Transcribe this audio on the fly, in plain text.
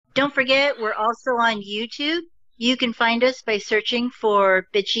Don't forget, we're also on YouTube. You can find us by searching for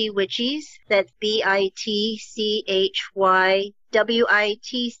Bitchy Witchies. That's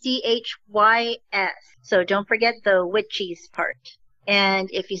BITCHYWITCHYS. So don't forget the witchies part. And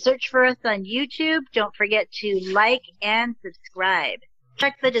if you search for us on YouTube, don't forget to like and subscribe.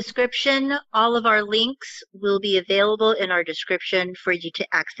 Check the description. All of our links will be available in our description for you to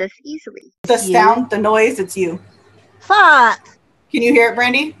access easily. The sound, the noise, it's you. Fuck. Can you hear it,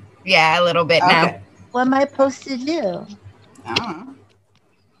 Brandy? Yeah, a little bit now. What am I supposed to do? I don't know.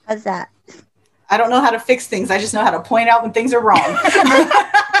 How's that? I don't know how to fix things. I just know how to point out when things are wrong. I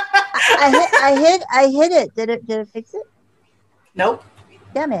hit it. Did it fix it? Nope.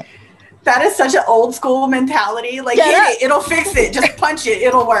 Damn it. That is such an old school mentality. Like, hit it, it'll fix it. Just punch it,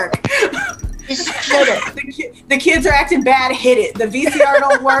 it'll work. Just hit it. The kids are acting bad, hit it. The VCR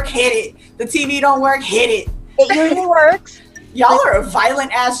don't work, hit it. The TV don't work, hit it. It usually works. Y'all are a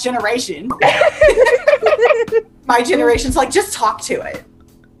violent ass generation. My generation's like, just talk to it.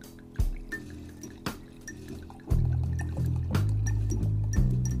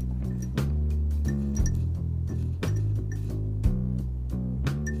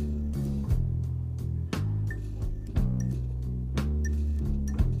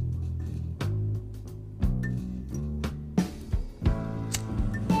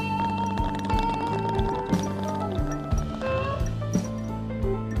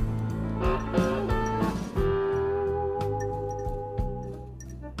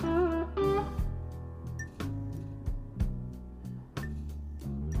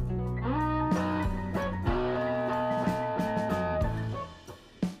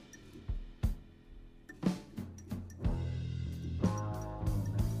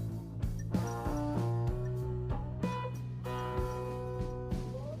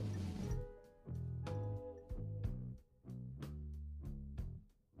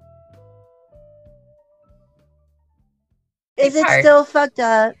 Is it still fucked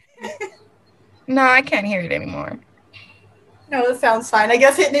up? No, I can't hear it anymore. No, it sounds fine. I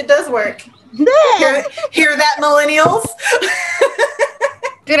guess hitting it does work. Hear that, millennials?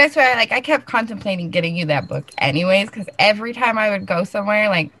 Dude, I swear, like, I kept contemplating getting you that book anyways, because every time I would go somewhere,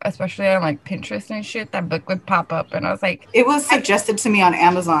 like, especially on, like, Pinterest and shit, that book would pop up, and I was like... It was suggested to me on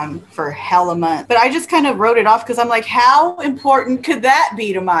Amazon for hell a month, but I just kind of wrote it off because I'm like, how important could that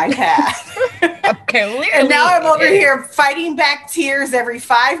be to my path? Okay, and now I'm over here fighting back tears every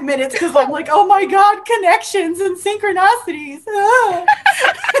 5 minutes because I'm like, oh my God, connections and synchronicities.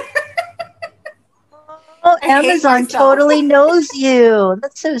 Oh, Amazon totally knows you.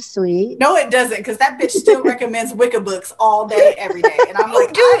 That's so sweet. No, it doesn't, because that bitch still recommends Wicca books all day, every day. And I'm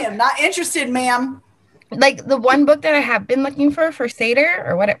like, I am not interested, ma'am. Like, the one book that I have been looking for Seder,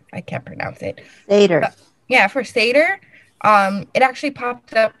 or what, I can't pronounce it. Seder. Yeah, for Seder, it actually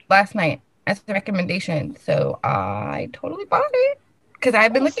popped up last night as a recommendation. So I totally bought it, because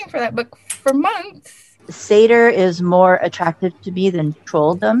I've been looking for that book for months. Seder is more attractive to me than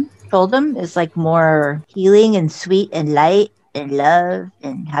Trolldom. Trolldom is like more healing and sweet and light and love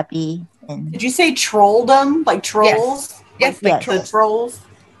and happy. And did you say trolldom? Like trolls? Yes, like the trolls?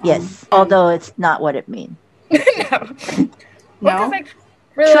 Yes, although it's not what it means. No. Like,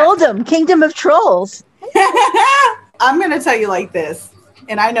 Trolldom, Kingdom of Trolls. I'm going to tell you like this,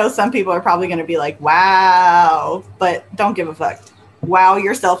 and I know some people are probably going to be like, wow, but don't give a fuck. Wow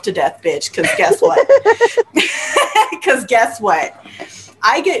yourself to death, bitch, because guess what? Because guess what?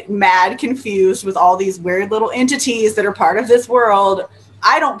 I get mad confused with all these weird little entities that are part of this world.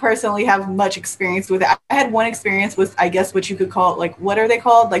 I don't personally have much experience with it. I had one experience with, I guess, what you could call, like, what are they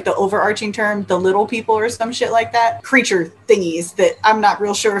called? Like the overarching term, the little people or some shit like that. Creature thingies that I'm not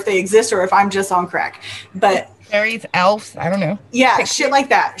real sure if they exist or if I'm just on crack. But fairies, elves, I don't know. Yeah, shit like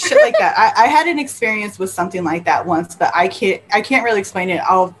that. I had an experience with something like that once, but I can't really explain it.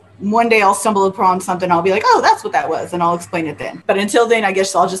 One day I'll stumble upon something. I'll be like, oh, that's what that was. And I'll explain it then. But until then, I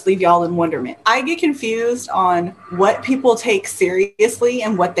guess I'll just leave y'all in wonderment. I get confused on what people take seriously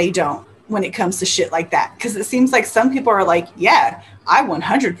and what they don't when it comes to shit like that. Because it seems like some people are like, yeah, I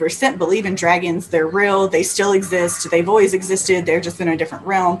 100% believe in dragons. They're real. They still exist. They've always existed. They're just in a different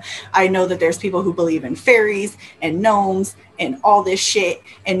realm. I know that there's people who believe in fairies and gnomes and all this shit.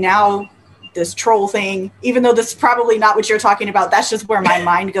 And now this troll thing, even though this is probably not what you're talking about, that's just where my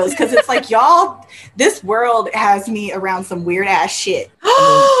mind goes, because it's like, y'all, this world has me around some weird ass shit.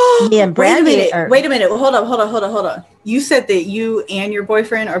 Me and Brandy wait a minute. Hold on. You said that you and your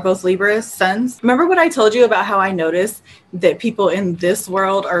boyfriend are both Libra suns. Remember what I told you about how I noticed that people in this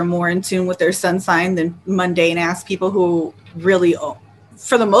world are more in tune with their sun sign than mundane ass people who really,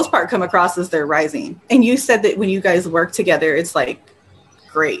 for the most part, come across as their rising? And you said that when you guys work together, it's like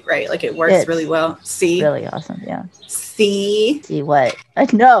great, right? Like it works It's really well. See? really awesome. Yeah. See? See what?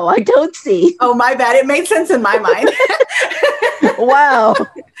 No, I don't see. Oh, my bad. It made sense in my mind. Wow.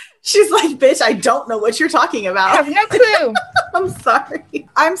 She's like, bitch, I don't know what you're talking I about. have no clue. I'm sorry.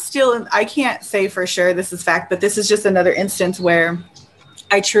 I'm still, I can't say for sure this is fact, but this is just another instance where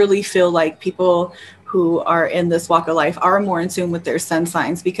I truly feel like people who are in this walk of life are more in tune with their sun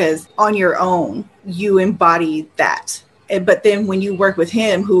signs, because on your own, you embody that. But then when you work with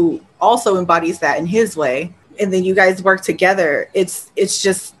him, who also embodies that in his way, and then you guys work together, it's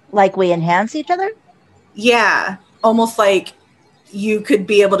just, Like we enhance each other? yeah, almost like you could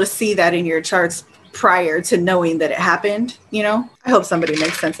be able to see that in your charts prior to knowing that it happened, you know? I hope somebody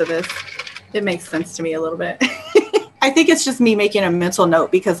makes sense of this. It makes sense to me a little bit. I think it's just me making a mental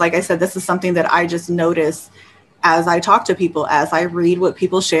note, because like I said, this is something that I just notice as I talk to people, as I read what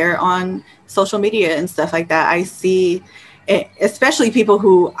people share on social media and stuff like that. I see, especially people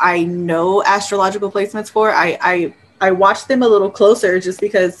who I know astrological placements for, I watch them a little closer just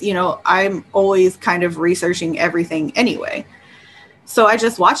because, you know, I'm always kind of researching everything anyway. So I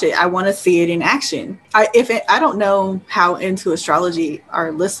just watch it. I want to see it in action. I don't know how into astrology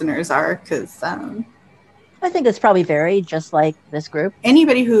our listeners are, because I think it's probably varied, just like this group.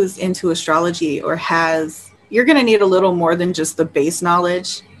 anybody who's into astrology or you're going to need a little more than just the base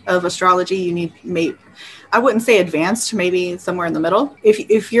knowledge of astrology. You need, I wouldn't say advanced, maybe somewhere in the middle.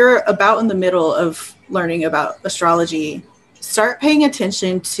 If you're about in the middle of learning about astrology, start paying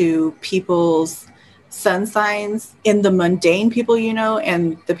attention to people's sun signs in the mundane people, you know,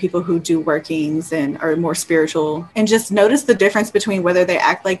 and the people who do workings and are more spiritual, and just notice the difference between whether they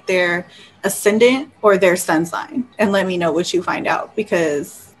act like their ascendant or their sun sign, and let me know what you find out,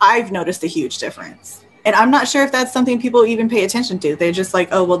 because I've noticed a huge difference. And I'm not sure if that's something people even pay attention to. They're just like,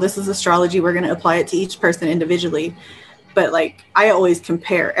 oh, well, this is astrology, we're going to apply it to each person individually. But like, I always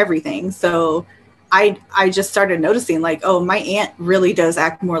compare everything. So I just started noticing like, oh, my aunt really does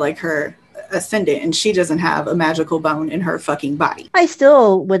act more like her ascendant, and she doesn't have a magical bone in her fucking body. I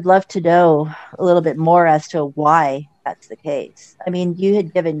still would love to know a little bit more as to why that's the case. I mean, you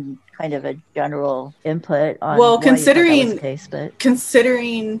had given kind of a general input on why you thought that was the case, but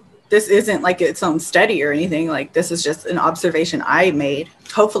considering this isn't like its own study or anything, like this is just an observation I made.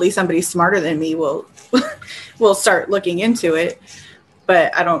 Hopefully somebody smarter than me will start looking into it,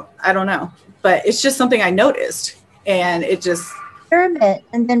 but I don't know. But it's just something I noticed, and it just experiment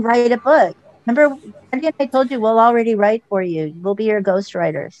and then write a book. Remember, I told you we'll already write for you. We'll be your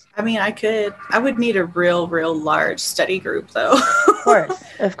ghostwriters. I mean, I would need a real large study group though.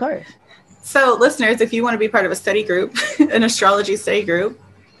 Of course. So listeners, if you want to be part of a study group, an astrology study group,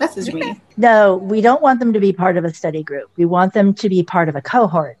 message me. No, we don't want them to be part of a study group. We want them to be part of a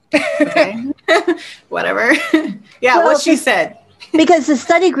cohort. Okay. Whatever. Yeah, well, what she said. Because the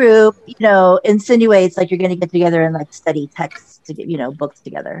study group, you know, insinuates like you're going to get together and like study texts to get, you know, books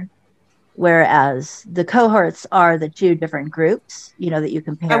together. Whereas the cohorts are the two different groups, you know, that you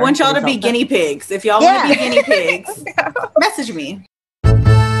compare. I want y'all to be guinea pigs. If y'all want to be guinea pigs, message me.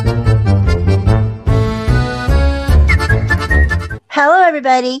 Hello,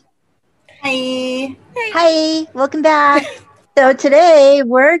 everybody. Hi. Hi. Welcome back. So today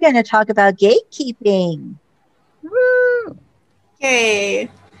we're going to talk about gatekeeping. Woo! Yay.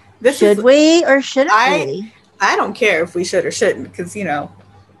 Should we or shouldn't we? I don't care if we should or shouldn't, because, you know,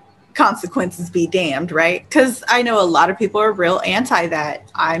 consequences be damned, right? Because I know a lot of people are real anti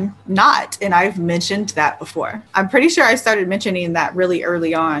that. I'm not, and I've mentioned that before. I'm pretty sure I started mentioning that really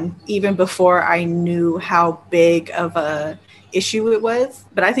early on, even before I knew how big of a issue it was.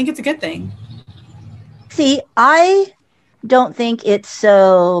 But I think it's a good thing. See, I don't think it's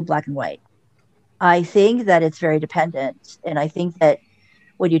so black and white. I think that it's very dependent, and I think that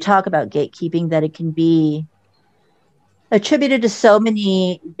when you talk about gatekeeping, that it can be attributed to so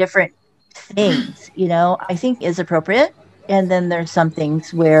many different things, you know, I think is appropriate. And then there's some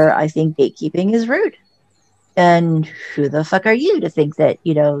things where I think gatekeeping is rude. And who the fuck are you to think that,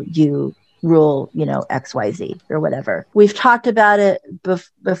 you know, you rule, you know, XYZ or whatever. We've talked about it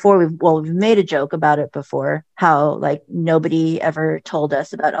before. We've made a joke about it before, how like nobody ever told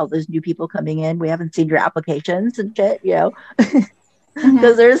us about all those new people coming in. We haven't seen your applications and shit, you know,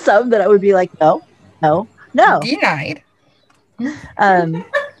 because there's some that I would be like, no. Denied.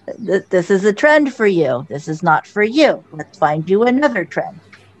 This is a trend for you. This is not for you. Let's find you another trend.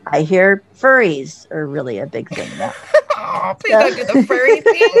 I hear furries are really a big thing now. Oh, please don't do the furry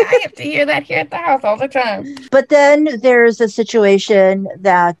thing. I have to hear that here at the house all the time. But then there's a situation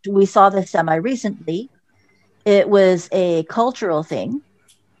that we saw this semi-recently. It was a cultural thing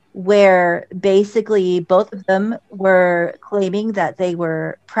where basically both of them were claiming that they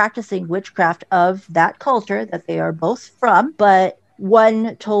were practicing witchcraft of that culture that they are both from, but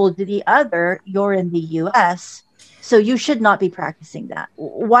one told the other, you're in the US, so you should not be practicing that.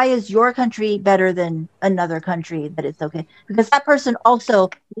 Why is your country better than another country that it's okay? Because that person also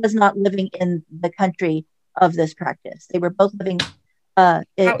was not living in the country of this practice. They were both living outside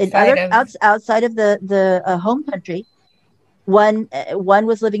of the home country. One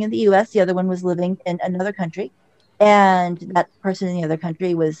was living in the U.S., the other one was living in another country, and that person in the other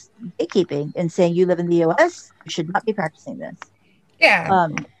country was gatekeeping and saying, "You live in the U.S., you should not be practicing this." Yeah.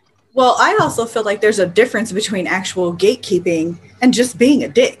 Well, I also feel like there's a difference between actual gatekeeping and just being a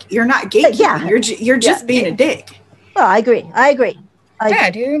dick. You're not gatekeeping. Yeah. You're just being a dick. Well, I agree. Yeah,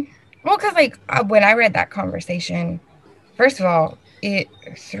 dude. Well, because like when I read that conversation, first of all, it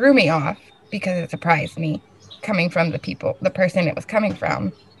threw me off because it surprised me coming from the person it was coming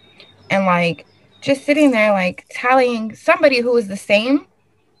from. And like just sitting there like telling somebody who is the same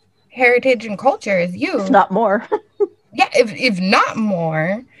heritage and culture as you. If not more. Yeah, if not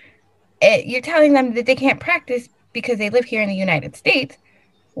more. You're telling them that they can't practice because they live here in the United States.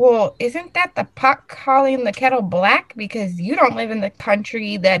 Well, isn't that the pot calling the kettle black? Because you don't live in the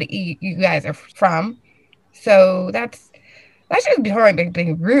country that you guys are from. So that's just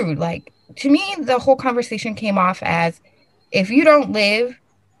being rude. Like, to me, the whole conversation came off as if you don't live,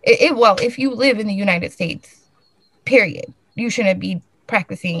 if you live in the United States, period, you shouldn't be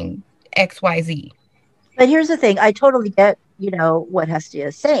practicing XYZ. But here's the thing. I totally get, what Hestia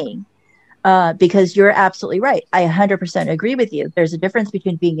is saying. Because you're absolutely right. I 100% agree with you. There's a difference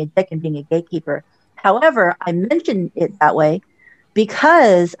between being a dick and being a gatekeeper. However, I mention it that way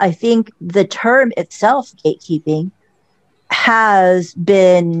because I think the term itself, gatekeeping, has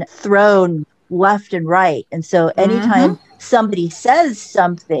been thrown left and right. And so anytime somebody says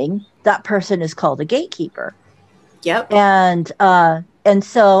something, that person is called a gatekeeper. Yep. And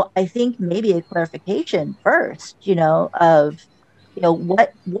so I think maybe a clarification first, of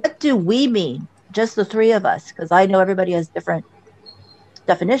what do we mean? Just the three of us, because I know everybody has different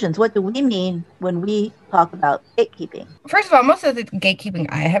definitions. What do we mean when we talk about gatekeeping? First of all, most of the gatekeeping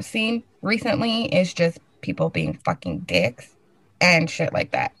I have seen recently is just people being fucking dicks and shit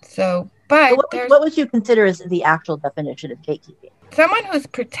like that. So, but what would you consider as the actual definition of gatekeeping? Someone who's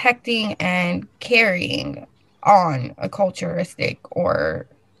protecting and carrying on a culturistic or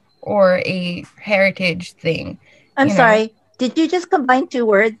a heritage thing. I'm sorry. Did you just combine two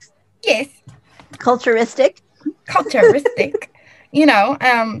words? Yes. Culturistic? Culturistic.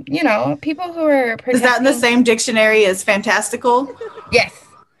 People who are protecting... Is that in the same dictionary as fantastical? Yes.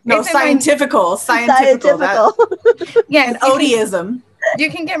 No, scientifical. Scientifical. Yes. And odiism. You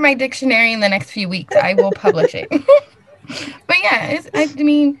can get my dictionary in the next few weeks. I will publish it. But yeah, I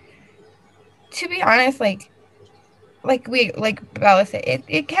mean, to be honest, like Bella said,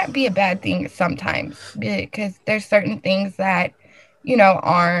 it can't be a bad thing sometimes because there's certain things that,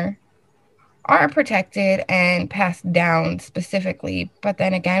 are protected and passed down specifically. But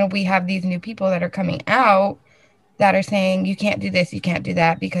then again, we have these new people that are coming out that are saying you can't do this, you can't do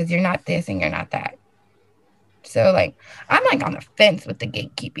that because you're not this and you're not that. So like, I'm like on the fence with the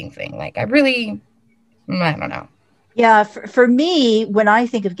gatekeeping thing. Like I don't know. Yeah. For me, when I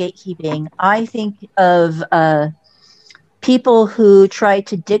think of gatekeeping, I think of, people who try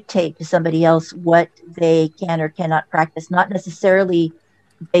to dictate to somebody else what they can or cannot practice, not necessarily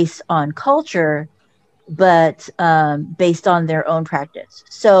based on culture, but based on their own practice.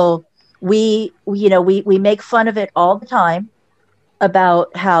 So we make fun of it all the time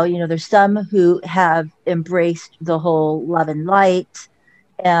about how, there's some who have embraced the whole love and light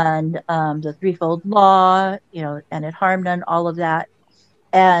and the threefold law, and it harm none, all of that.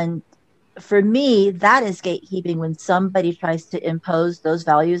 And for me, that is gatekeeping when somebody tries to impose those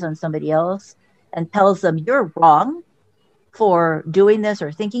values on somebody else and tells them you're wrong for doing this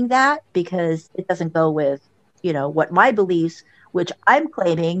or thinking that because it doesn't go with, what my beliefs, which I'm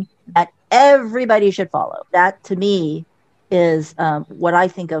claiming that everybody should follow. That to me is what I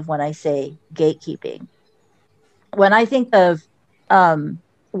think of when I say gatekeeping. When I think of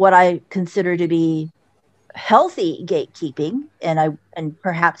what I consider to be healthy gatekeeping, and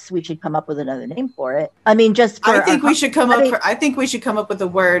perhaps we should come up with another name for it. I mean, I think we should come up with a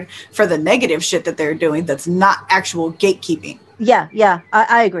word for the negative shit that they're doing that's not actual gatekeeping. Yeah,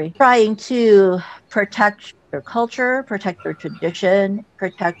 I agree. Trying to protect their culture, protect their tradition,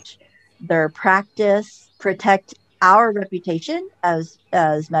 protect their practice, protect our reputation as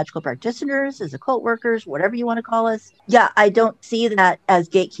magical practitioners, as occult workers, whatever you want to call us. Yeah, I don't see that as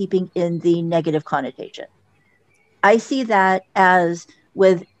gatekeeping in the negative connotation. I see that as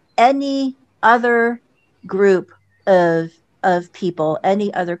with any other group of people,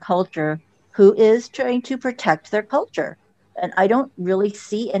 any other culture who is trying to protect their culture. And I don't really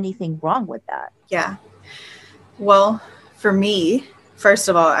see anything wrong with that. Yeah. Well, for me, first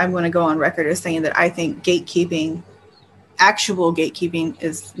of all, I'm going to go on record as saying that I think actual gatekeeping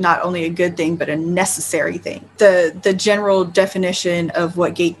is not only a good thing, but a necessary thing. The general definition of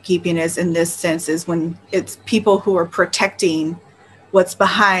what gatekeeping is in this sense is when it's people who are protecting what's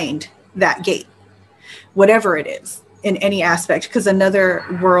behind that gate, whatever it is in any aspect. Because another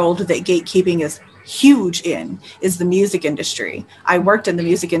world that gatekeeping is huge in is the music industry. I worked in the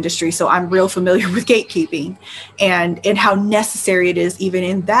music industry, so I'm real familiar with gatekeeping and how necessary it is even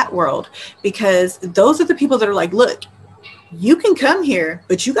in that world, because those are the people that are like, look, you can come here,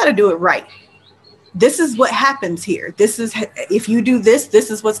 but you got to do it right. This is what happens here. This is, if you do this, this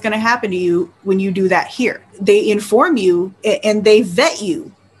is what's going to happen to you when you do that here. They inform you and they vet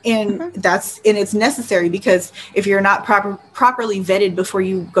you. And it's necessary, because if you're not properly vetted before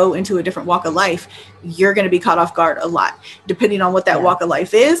you go into a different walk of life, you're going to be caught off guard a lot. Depending on what that walk of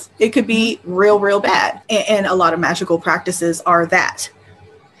life is, it could be real bad. And a lot of magical practices are that.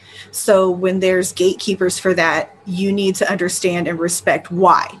 So when there's gatekeepers for that, you need to understand and respect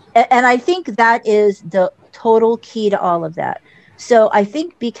why. And I think that is the total key to all of that. So I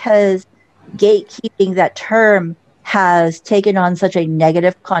think because gatekeeping, that term, has taken on such a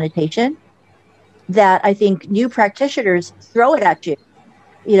negative connotation, that I think new practitioners throw it at you,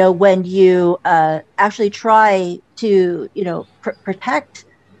 when you actually try to, protect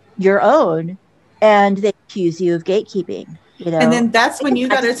your own, and they accuse you of gatekeeping. And then that's when you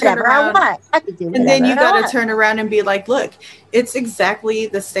got to turn around. And then you got to turn around and be like, look, it's exactly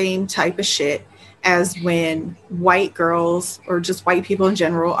the same type of shit as when white girls or just white people in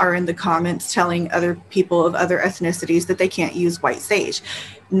general are in the comments telling other people of other ethnicities that they can't use white sage.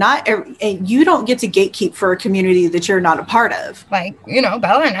 And you don't get to gatekeep for a community that you're not a part of. Like,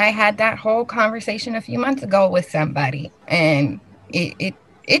 Bella and I had that whole conversation a few months ago with somebody, and it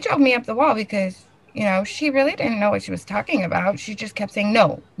drove me up the wall, because she really didn't know what she was talking about. She just kept saying,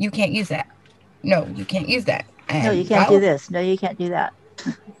 no, you can't use that. No, you can't use that. And no, you can't do this. No, you can't do that.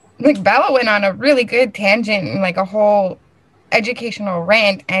 Like, Bella went on a really good tangent and like a whole educational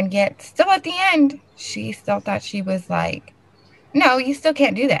rant, and yet still at the end, she still thought she was like, no, you still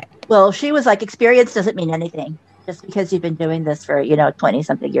can't do that. Well, she was like, experience doesn't mean anything. Just because you've been doing this for, 20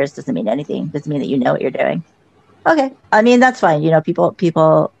 something years doesn't mean anything. Doesn't mean that you know what you're doing. Okay. I mean, that's fine.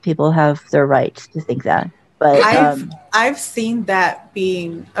 People have their right to think that. But I've seen that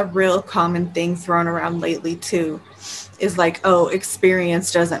being a real common thing thrown around lately too, is like, oh,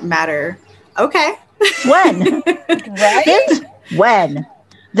 experience doesn't matter. Okay. When? Right? Since when?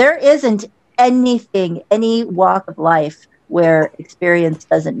 There isn't any walk of life where experience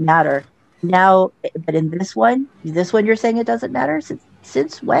doesn't matter. Now, but in this one you're saying it doesn't matter?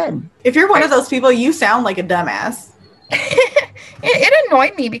 Since when? If you're one of those people, you sound like a dumbass. It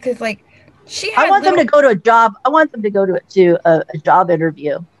annoyed me, because like, I want them to go to a job. I want them to go to a job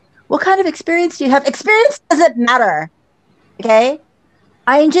interview. What kind of experience do you have? Experience doesn't matter. Okay?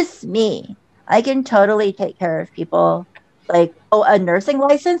 I'm just me. I can totally take care of people. Like, oh, a nursing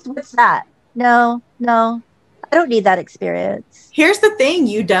license? What's that? No. I don't need that experience. Here's the thing,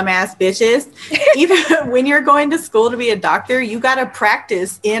 you dumbass bitches. Even when you're going to school to be a doctor, you got to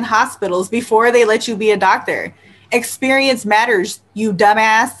practice in hospitals before they let you be a doctor. Experience matters, you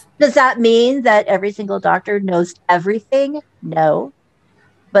dumbass. Does that mean that every single doctor knows everything? No.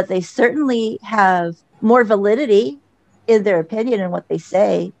 But they certainly have more validity in their opinion and what they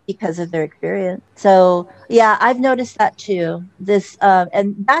say because of their experience. So, yeah, I've noticed that too.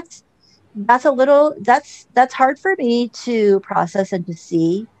 And that's hard for me to process and to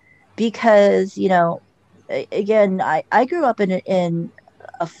see, because, again, I grew up in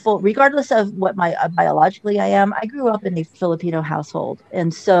a full, regardless of what my biologically I am, I grew up in a Filipino household.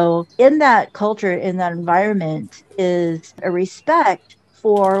 And so in that culture, in that environment, is a respect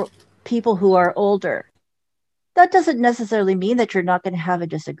for people who are older. That doesn't necessarily mean that you're not going to have a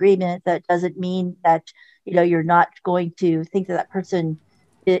disagreement. That doesn't mean that, you're not going to think that person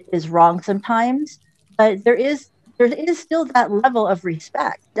is wrong sometimes. But there is still that level of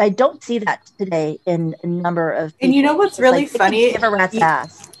respect. I don't see that today in a number of people. And you know what's really funny? Give a rat's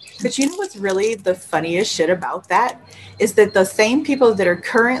ass. But you know what's really the funniest shit about that is that the same people that are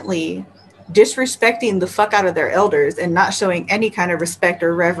currently disrespecting the fuck out of their elders and not showing any kind of respect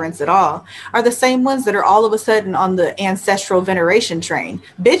or reverence at all are the same ones that are all of a sudden on the ancestral veneration train.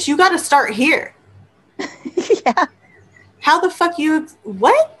 Bitch, you got to start here. Yeah. How the fuck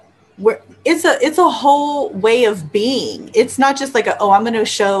what? it's a whole way of being. It's not just like I'm going to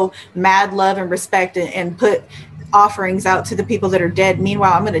show mad love and respect and put offerings out to the people that are dead.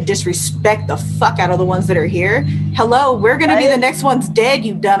 Meanwhile, I'm going to disrespect the fuck out of the ones that are here. Hello, we're going to be the next ones dead,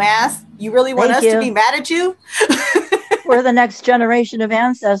 you dumbass. You really want us to be mad at you? We're the next generation of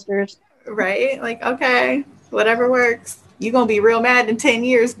ancestors. Right? Like, okay, whatever works. You're going to be real mad in 10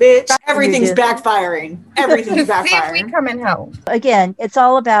 years, bitch. Everything's backfiring. Everything's backfiring. See if we come and help. Again, it's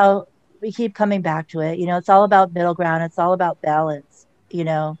all about, we keep coming back to it. You know, it's all about middle ground. It's all about balance. You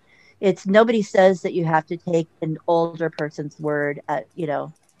know, it's nobody says that you have to take an older person's word at, you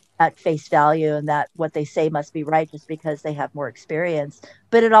know, at face value and that what they say must be right just because they have more experience.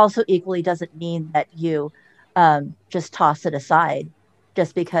 But it also equally doesn't mean that you just toss it aside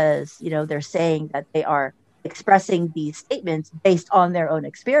just because, you know, they're saying that they are expressing these statements based on their own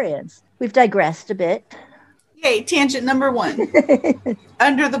experience. We've digressed a bit. Yay, tangent number 1.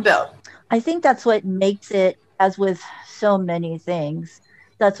 Under the belt. I think that's what makes it, as with so many things,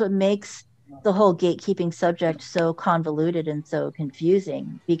 that's what makes the whole gatekeeping subject so convoluted and so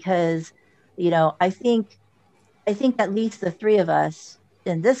confusing because, you know, I think at least the three of us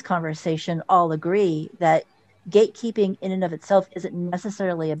in this conversation all agree that gatekeeping in and of itself isn't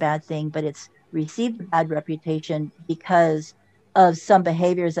necessarily a bad thing, but it's received a bad reputation because of some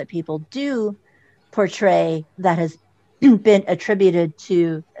behaviors that people do portray that has been attributed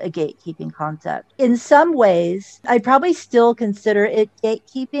to a gatekeeping concept. In some ways, I'd probably still consider it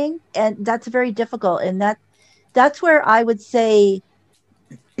gatekeeping, and that's very difficult. And that's where I would say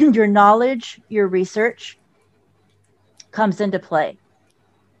your knowledge, your research comes into play.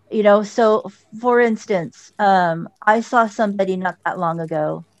 You know, so for instance, I saw somebody not that long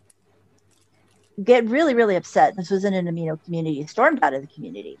ago get really, really upset. This was in an amino community, stormed out of the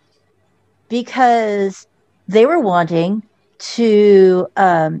community because they were wanting to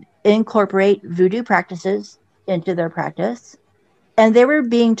incorporate voodoo practices into their practice. And they were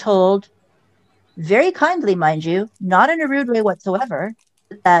being told, very kindly, mind you, not in a rude way whatsoever,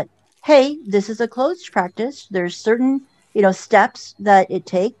 that, hey, this is a closed practice. There's certain, you know, steps that it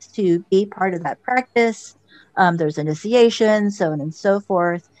takes to be part of that practice. There's initiation, so on and so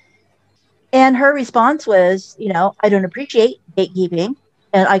forth. And her response was, you know, I don't appreciate gatekeeping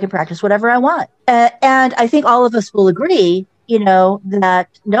and I can practice whatever I want. And I think all of us will agree, you know,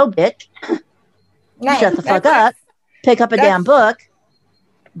 that no, bitch, shut the fuck up, pick up a damn book,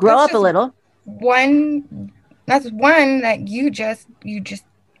 grow up a little. That's one that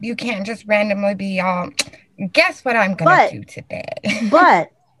you can't just randomly be all, guess what I'm going to do today.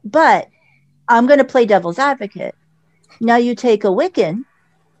 but I'm going to play devil's advocate. Now you take a Wiccan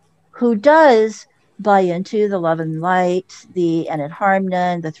who does buy into the love and light, the Enid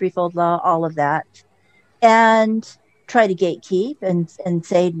Harmon, the threefold law, all of that, and try to gatekeep and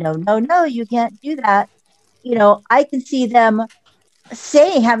say, no, you can't do that. You know, I can see them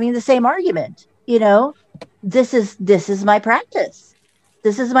having the same argument, you know, this is my practice.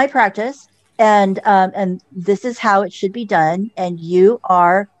 This is my practice. And this is how it should be done. And you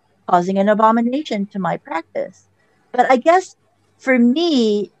are causing an abomination to my practice. But I guess for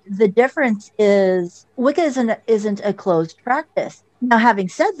me, the difference is Wicca isn't a closed practice. Now, having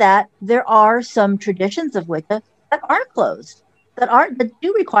said that, there are some traditions of Wicca that are closed, that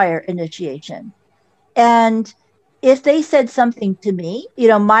do require initiation. And if they said something to me, you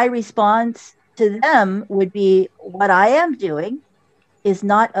know, my response to them would be, what I am doing is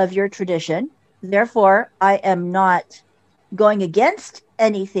not of your tradition. Therefore, I am not going against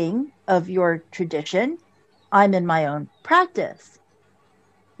anything of your tradition. I'm in my own practice.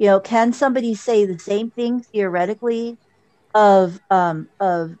 You know, can somebody say the same thing theoretically of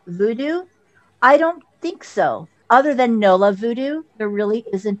voodoo? I don't think so. Other than Nola voodoo, there really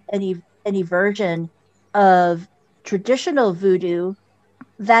isn't any version of traditional voodoo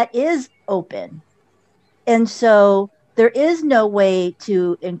that is open. And so there is no way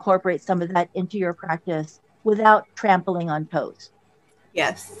to incorporate some of that into your practice without trampling on toes.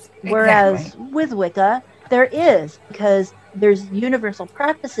 Yes. Whereas with Wicca, there is, because there's universal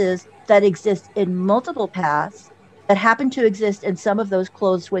practices that exist in multiple paths that happen to exist in some of those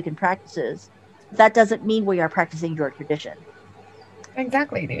closed Wiccan practices. That doesn't mean we are practicing your tradition.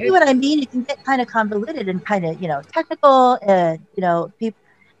 Exactly, dude. You know what I mean? It can get kind of convoluted and kind of, you know, technical, and you know, people.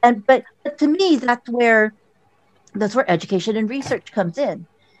 But to me, that's where education and research comes in.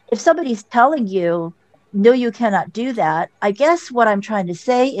 If somebody's telling you, no, you cannot do that, I guess what I'm trying to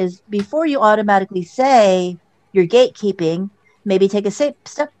say is, before you automatically say you're gatekeeping, maybe take a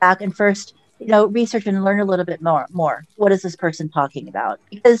step back and first, you know, research and learn a little bit more. What is this person talking about?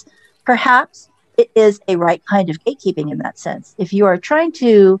 Because perhaps it is a right kind of gatekeeping in that sense. If you are trying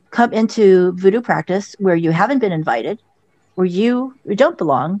to come into voodoo practice where you haven't been invited, where you don't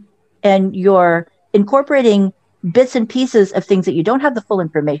belong, and you're incorporating bits and pieces of things that you don't have the full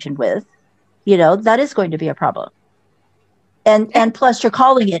information with, that is going to be a problem. And plus you're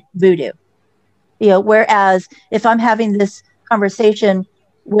calling it voodoo. Whereas if I'm having this conversation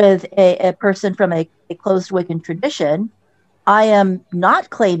with a person from a closed Wiccan tradition, I am not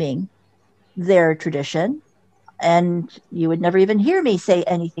claiming their tradition, and you would never even hear me say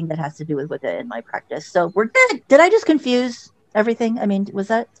anything that has to do with Wicca in my practice. So we're good. Did I just confuse everything? I mean, was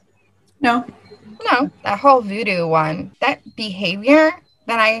that? No, that whole voodoo one, that behavior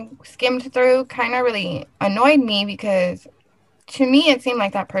that I skimmed through kind of really annoyed me, because to me, it seemed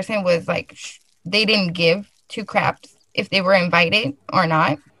like that person was like, they didn't give two craps if they were invited or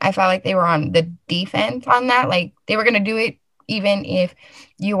not. I felt like they were on the defense on that. Like they were going to do it even if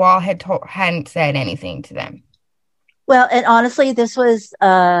you all hadn't said anything to them. Well, and honestly, this was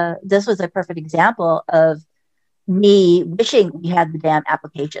a perfect example of me wishing we had the damn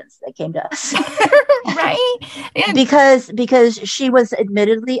applications that came to us. Right? Yeah. Because she was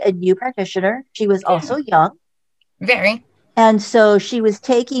admittedly a new practitioner. She was also young. Very. And so she was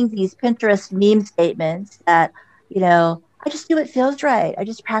taking these Pinterest meme statements that, I just do what feels right. I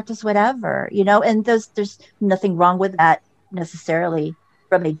just practice whatever, and there's nothing wrong with that necessarily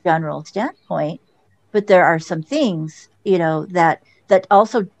from a general standpoint. But there are some things, that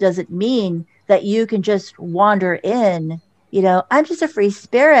also doesn't mean that you can just wander in, I'm just a free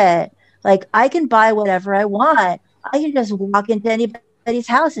spirit. Like I can buy whatever I want. I can just walk into anybody's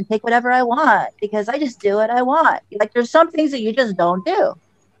house and take whatever I want because I just do what I want. Like there's some things that you just don't do.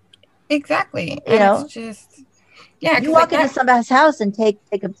 Exactly. It's just, you walk into somebody's house and take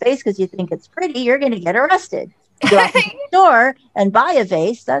a vase because you think it's pretty, you're going to get arrested. You go out to the store and buy a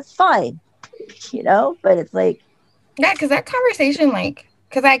vase, that's fine. But it's like, yeah, because that conversation,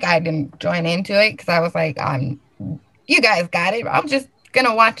 because I didn't join into it because I was like, you guys got it. I'm just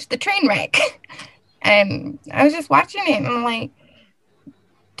gonna watch the train wreck, and I was just watching it, and I'm like,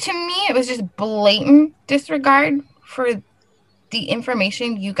 to me, it was just blatant disregard for the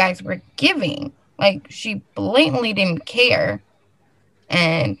information you guys were giving. Like she blatantly didn't care,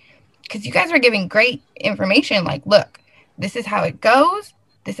 and because you guys were giving great information, like, look, this is how it goes,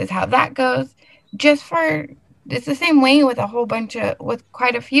 this is how that goes. It's the same way with with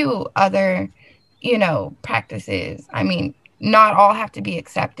quite a few other, practices. I mean, not all have to be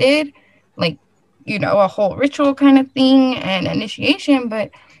accepted, like, a whole ritual kind of thing and initiation,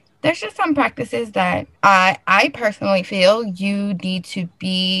 but there's just some practices that I personally feel you need to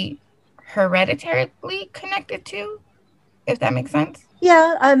be hereditarily connected to, if that makes sense.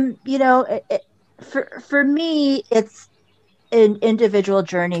 Yeah, for me, it's an individual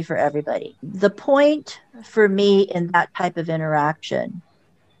journey for everybody. The point for me in that type of interaction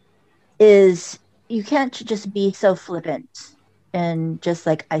is you can't just be so flippant and just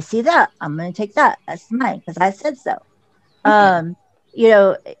like, I see that, I'm going to take that. That's mine because I said so.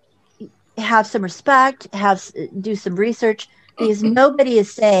 Mm-hmm. Have some respect, do some research, because nobody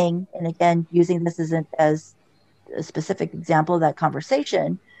is saying, and again, using this as a specific example of that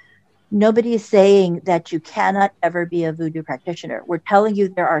conversation, nobody is saying that you cannot ever be a voodoo practitioner. We're telling you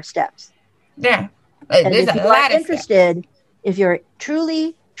there are steps. Yeah. And if you are interested, if you're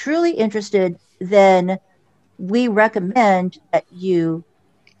truly, truly interested, then we recommend that you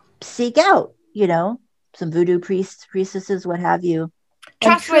seek out, some voodoo priests, priestesses, what have you.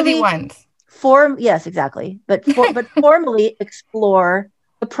 Trustworthy ones. Yes, exactly. But formally explore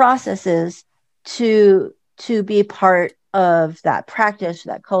the processes to be part of that practice,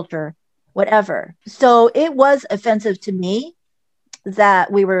 that culture, whatever. So it was offensive to me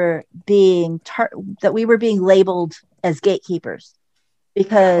that we were being labeled as gatekeepers,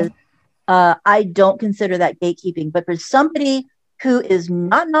 because I don't consider that gatekeeping. But for somebody who is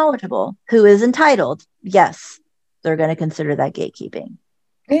not knowledgeable, who is entitled, yes, they're going to consider that gatekeeping.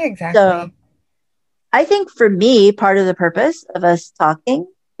 Yeah, exactly. So I think for me, part of the purpose of us talking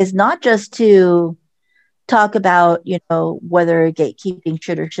is not just to talk about, whether gatekeeping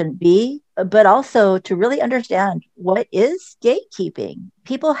should or shouldn't be, but also to really understand what is gatekeeping.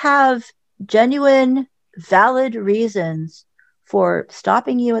 People have genuine, valid reasons for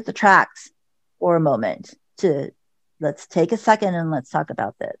stopping you at the tracks for a moment. Let's take a second and let's talk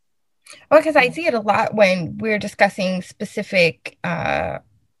about this. Well, because I see it a lot when we're discussing specific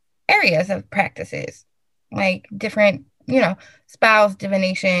areas of practices, like different, spells,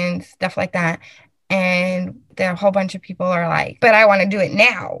 divination, stuff like that. And there are a whole bunch of people are like, but I want to do it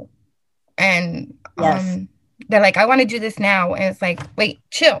now. And yes. They're like, I want to do this now. And it's like, wait,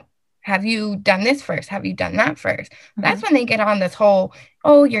 chill. Have you done this first? Have you done that first? That's when they get on this whole,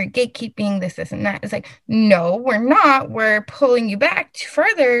 oh, you're gatekeeping this and that. It's like, no, we're not. We're pulling you back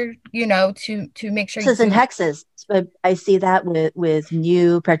further, to make sure Hexes and hexes. I see that with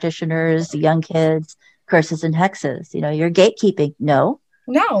new practitioners, young kids, curses and hexes. You're gatekeeping. No,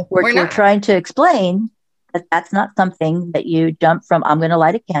 we're we're not. trying to explain that that's not something that you jump from. I'm going to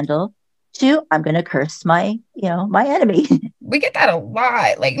light a candle to I'm going to curse my enemy. We get that a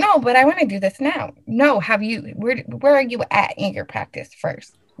lot. Like, no, but I want to do this now. No, where are you at in your practice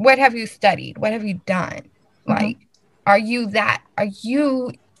first? What have you studied? What have you done? Like, are you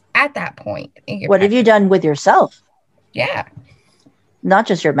at that point in your What practice? have you done with yourself? Yeah. Not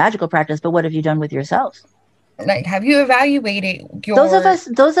just your magical practice, but what have you done with yourself? Like, have you evaluated those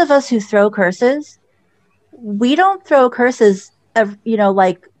of us who throw curses, we don't throw curses,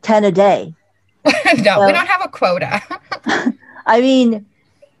 like 10 a day. No, we don't have a quota. I mean,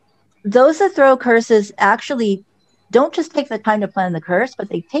 those that throw curses actually don't just take the time to plan the curse, but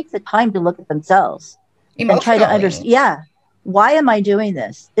they take the time to look at themselves and try to understand. Yeah, why am I doing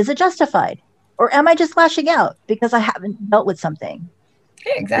this? Is it justified, or am I just lashing out because I haven't dealt with something?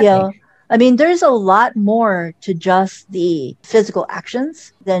 Yeah, exactly. I mean, there's a lot more to just the physical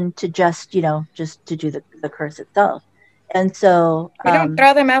actions than to just to do the curse itself. And so we don't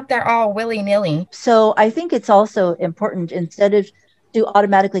throw them out there all willy-nilly. So I think it's also important, instead of to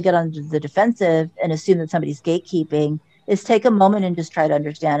automatically get on the defensive and assume that somebody's gatekeeping, is take a moment and just try to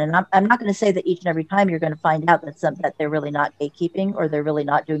understand. And I'm not going to say that each and every time you're going to find out that they're really not gatekeeping or they're really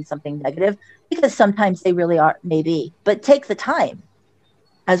not doing something negative, because sometimes they really are, maybe. But take the time,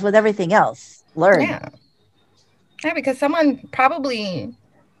 as with everything else, learn. Yeah, because someone probably...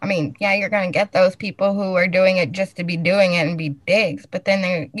 I mean, yeah, you're going to get those people who are doing it just to be doing it and be dicks. But then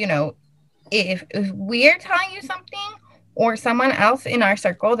they're, if we're telling you something, or someone else in our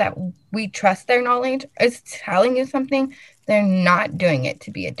circle that we trust their knowledge is telling you something, they're not doing it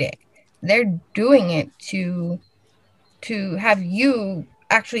to be a dick. They're doing it to have you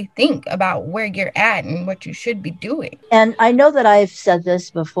actually think about where you're at and what you should be doing. And I know that I've said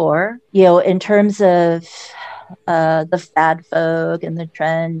this before, in terms of the fad folk and the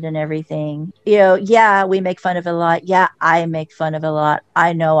trend and everything. Yeah, we make fun of it a lot. Yeah, I make fun of it a lot.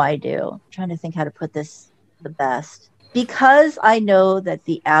 I know I do. I'm trying to think how to put this the best. Because I know that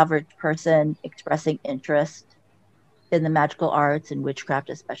the average person expressing interest in the magical arts and witchcraft,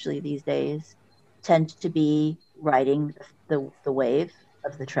 especially these days, tends to be riding the wave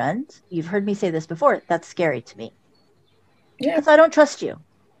of the trend. You've heard me say this before. That's scary to me. Yeah. Because I don't trust you,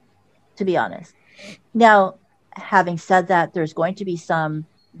 to be honest. Now, having said that, there's going to be some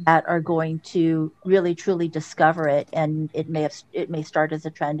that are going to really truly discover it, and it may start as a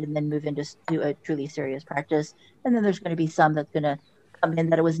trend and then move into a truly serious practice. And then there's going to be some that's going to come in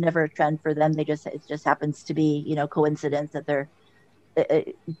that it was never a trend for them. It just happens to be coincidence that they're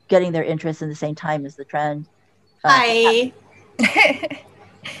getting their interest in the same time as the trend. Hi.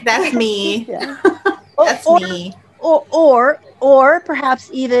 That's me. Yeah. That's me. Or perhaps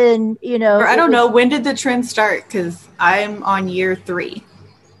even, Or I don't know, when did the trend start? Because I'm on year 3.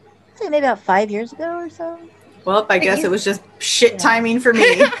 Say maybe about 5 years ago or so. Well, I guess it was just shit timing for me.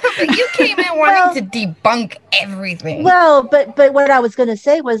 You came in wanting to debunk everything. Well, but what I was going to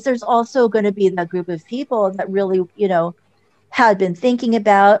say was there's also going to be that group of people that really, had been thinking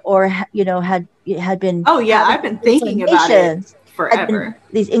about, or, had been. Oh, yeah, I've been thinking about it forever.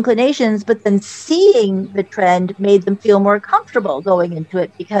 These inclinations, but then seeing the trend made them feel more comfortable going into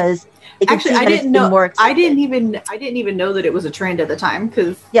it, because actually I didn't know. I didn't even know that it was a trend at the time,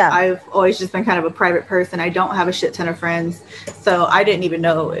 because I've always just been kind of a private person. I don't have a shit ton of friends, so I didn't even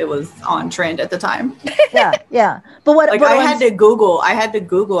know it was on trend at the time. Yeah. But I had to Google.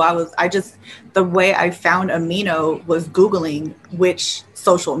 The way I found Amino was Googling which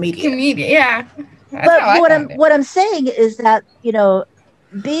social media. Yeah. But what I'm saying is that,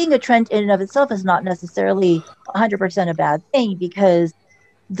 being a trend in and of itself is not necessarily 100% a bad thing, because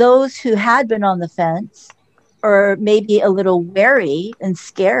those who had been on the fence, or maybe a little wary and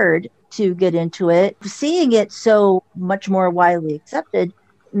scared to get into it, seeing it so much more widely accepted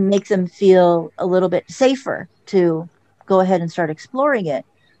makes them feel a little bit safer to go ahead and start exploring it.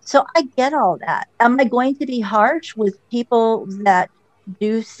 So I get all that. Am I going to be harsh with people that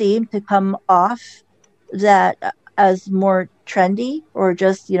do seem to come off that as more trendy, or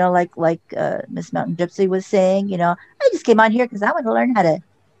just like Miss Mountain Gypsy was saying, I just came on here because I want to learn how to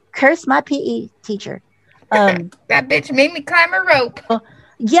curse my PE teacher. That bitch made me climb a rope. Well,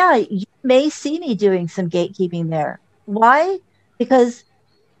 yeah, you may see me doing some gatekeeping there. Why? Because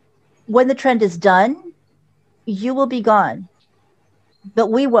when the trend is done, you will be gone. but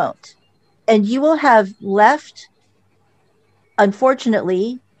we won't. And you will have left,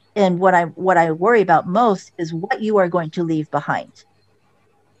 unfortunately, and what I worry about most is what you are going to leave behind.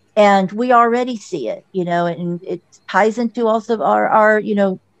 And we already see it, and it ties into also our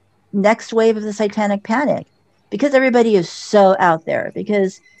next wave of the satanic panic, because everybody is so out there,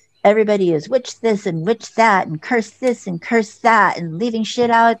 because everybody is witch this and witch that and curse this and curse that and leaving shit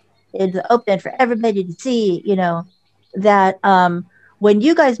out in the open for everybody to see, that when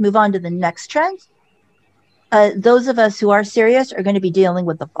you guys move on to the next trend, those of us who are serious are going to be dealing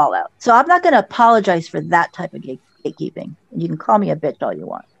with the fallout. So I'm not going to apologize for that type of gatekeeping. You can call me a bitch all you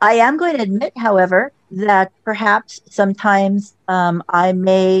want. I am going to admit, however, that perhaps sometimes I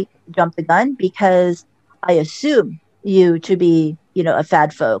may jump the gun because I assume you to be, a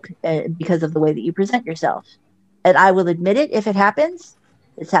fad folk because of the way that you present yourself. And I will admit it if it happens.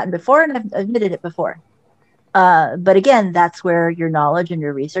 It's happened before, and I've admitted it before. But again, that's where your knowledge and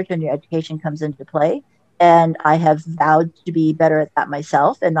your research and your education comes into play. And I have vowed to be better at that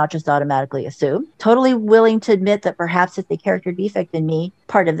myself and not just automatically assume. Totally willing to admit that perhaps it's a character defect in me.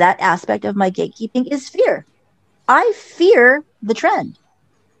 Part of that aspect of my gatekeeping is fear. I fear the trend.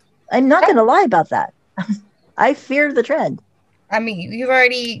 I'm not going to lie about that. I fear the trend. I mean,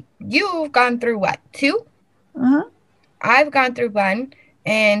 you've gone through what, 2? Mm-hmm. I've gone through 1,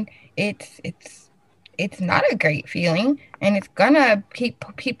 and it's not a great feeling, and it's gonna keep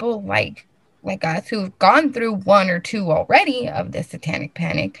people like us who've gone through 1 or 2 already of the satanic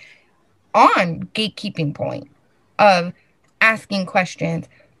panic on gatekeeping point of asking questions,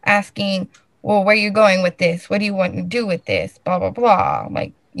 asking, well, where are you going with this? What do you want to do with this? Blah, blah, blah.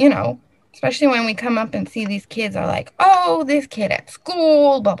 Like, especially when we come up and see these kids are like, oh, this kid at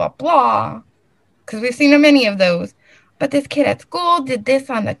school, blah, blah, blah. Because we've seen many of those. But this kid at school did this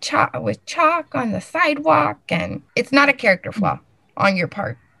on the with chalk on the sidewalk. And it's not a character flaw on your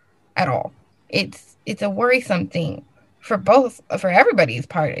part at all. It's a worrisome thing for everybody's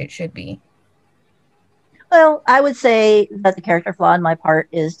part. It should be. Well, I would say that the character flaw on my part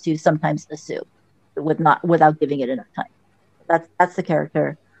is to sometimes assume without giving it enough time. That's the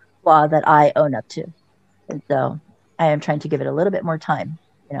character flaw that I own up to. And so I am trying to give it a little bit more time,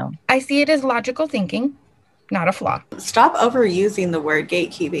 I see it as logical thinking, not a flaw. Stop overusing the word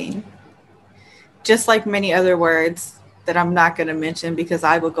gatekeeping. Just like many other words that I'm not going to mention because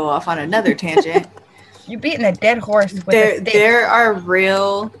I will go off on another tangent. You're beating a dead horse with a stick. There are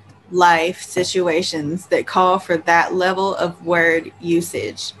real life situations that call for that level of word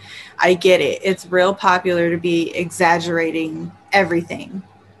usage. I get it. It's real popular to be exaggerating everything.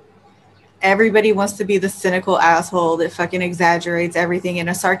 Everybody wants to be the cynical asshole that fucking exaggerates everything in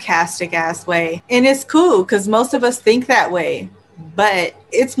a sarcastic ass way. And it's cool because most of us think that way. But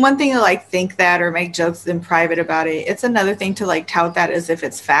it's one thing to think that or make jokes in private about it. It's another thing to tout that as if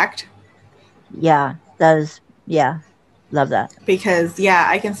it's fact. Yeah, that is, yeah. Love that. Because,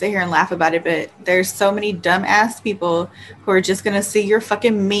 I can sit here and laugh about it, but there's so many dumbass people who are just going to see your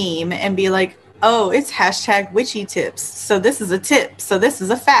fucking meme and be like, oh, it's hashtag witchy tips. So this is a tip. So this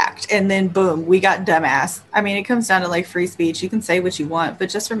is a fact. And then boom, we got dumbass. I mean, it comes down to free speech. You can say what you want, but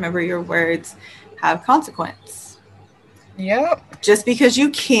just remember your words have consequence. Yep. Just because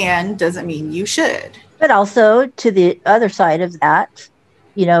you can doesn't mean you should. But also to the other side of that,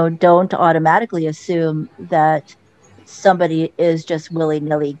 don't automatically assume that somebody is just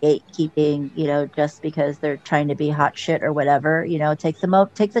willy-nilly gatekeeping, just because they're trying to be hot shit or whatever. Take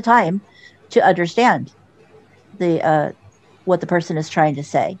the time to understand what the person is trying to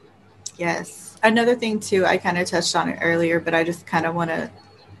say. Yes. Another thing too, I kind of touched on it earlier, but I just kind of want to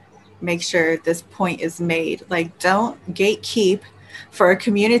make sure this point is made. Don't gatekeep for a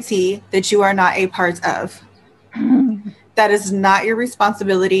community that you are not a part of. That is not your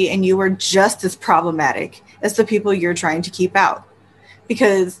responsibility, and you are just as problematic as the people you're trying to keep out,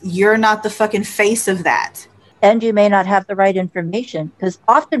 because you're not the fucking face of that. And you may not have the right information, because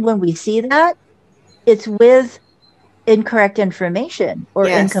often when we see that, it's with incorrect information or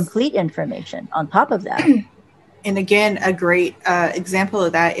incomplete information on top of that. And again, a great example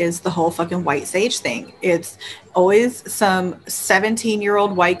of that is the whole fucking white sage thing. It's always some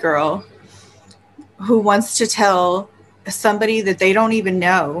 17-year-old white girl who wants to tell somebody that they don't even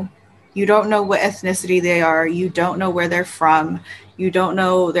know. You don't know what ethnicity they are. You don't know where they're from. You don't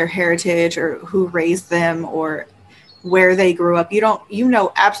know their heritage or who raised them or where they grew up. You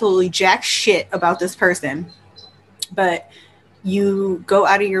know absolutely jack shit about this person, but you go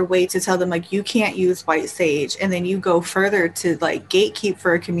out of your way to tell them you can't use white sage, and then you go further to gatekeep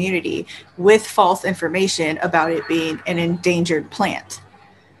for a community with false information about it being an endangered plant.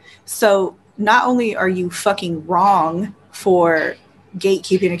 So not only are you fucking wrong for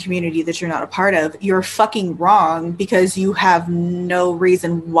gatekeeping a community that you're not a part of, you're fucking wrong, because you have no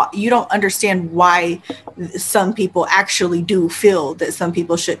reason why. You don't understand why some people actually do feel that some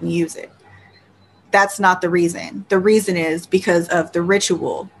people shouldn't use it. That's not the reason. The reason is because of the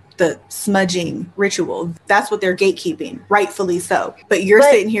ritual, the smudging ritual. That's what they're gatekeeping, rightfully so. But you're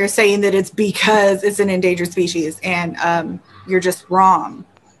sitting here saying that it's because it's an endangered species, and you're just wrong.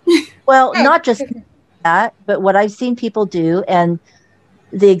 Well, not just that, but what I've seen people do, and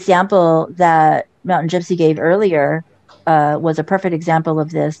the example that Mountain Gypsy gave earlier was a perfect example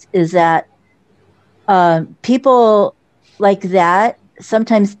of this, is that people like that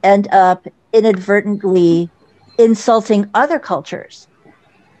sometimes end up inadvertently insulting other cultures.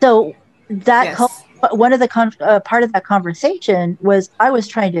 So that one of the part of that conversation was, I was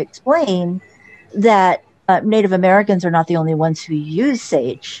trying to explain that Native Americans are not the only ones who use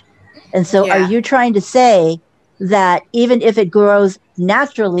sage. And so are you trying to say that even if it grows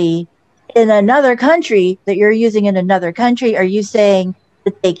naturally in another country, that you're using in another country, are you saying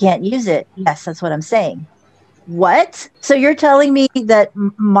that they can't use it? Yes, that's what I'm saying. What? So you're telling me that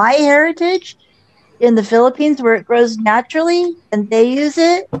my heritage in the Philippines, where it grows naturally and they use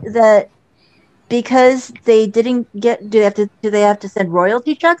it, that because they didn't get, do they have to send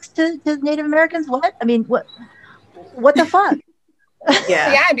royalty checks to Native Americans? What? I mean, what the fuck?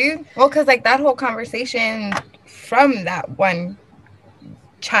 Yeah, dude. Well, because like that whole conversation from that one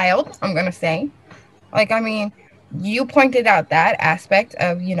child, I'm gonna say, like, I mean, you pointed out that aspect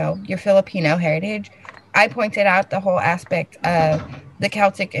of, you know, your Filipino heritage. I pointed out the whole aspect of the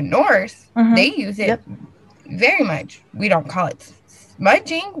Celtic and Norse. Mm-hmm. They use it very much. We don't call it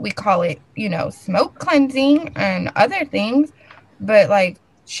smudging. We call it, you know, smoke cleansing and other things. But like,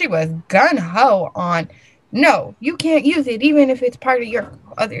 she was gung-ho on, no, you can't use it, even if it's part of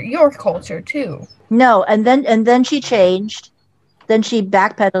your culture too. No, and then she changed. Then she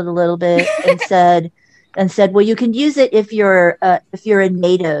backpedaled a little bit and said, well, you can use it if you're a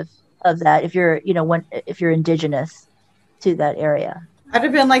native of that, if you're indigenous to that area. I'd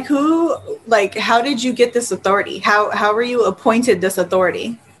have been like, how did you get this authority? How were you appointed this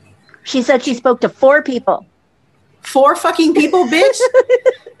authority? She said she spoke to 4 people. 4 fucking people, bitch.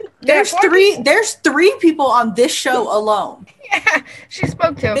 There's 3 people on this show alone. Yeah, she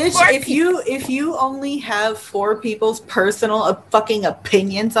spoke to bitch, 4 people. If you only have 4 people's personal fucking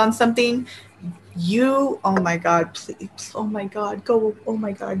opinions on something, oh my god, please, oh my god,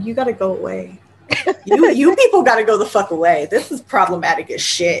 you gotta go away. you people gotta go the fuck away. This is problematic as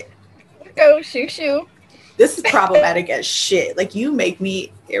shit. Go shoo. This is problematic as shit. Like, you make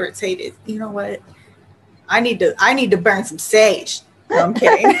me irritated. You know what? I need to burn some sage. No, I'm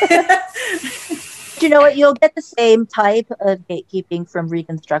kidding. You know what? You'll get the same type of gatekeeping from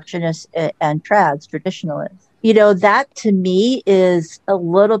Reconstructionists and trads, traditionalists. You know, that to me is a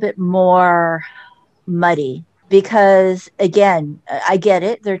little bit more muddy because, again, I get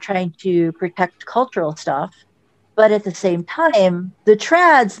it. They're trying to protect cultural stuff. But at the same time, the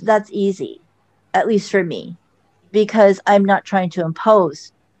trads, that's easy, at least for me, because I'm not trying to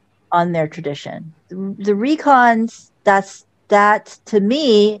impose on their tradition. The recons, that to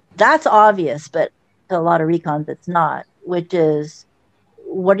me, that's obvious, but to a lot of recons, it's not, which is,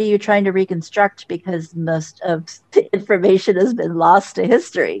 what are you trying to reconstruct? Because most of the information has been lost to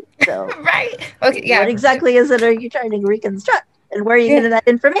history. So, right. Okay. Yeah. What exactly is it are you trying to reconstruct? And where are you getting that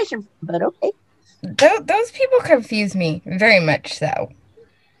information from? But okay. Those people confuse me very much so.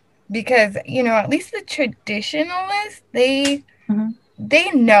 Because, you know, at least the traditionalists, they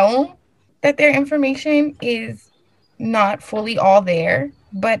know that their information is not fully all there,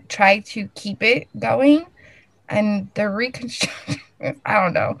 but try to keep it going. And the reconstruction, I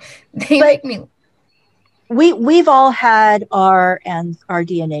don't know. Make me. We've all had our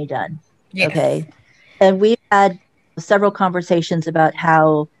DNA done. Yes. Okay. And we've had several conversations about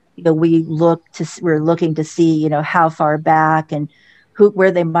how, you know, we're looking to see, you know, how far back and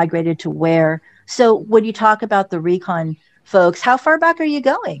where they migrated to where. So when you talk about the recon folks, how far back are you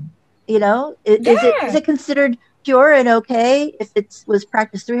going? You know, is it considered pure and okay if it was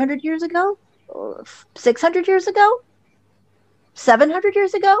practiced 300 years ago, 600 years ago, 700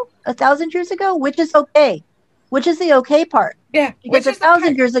 years ago, 1,000 years ago? Which is okay? Which is the okay part? Yeah. Because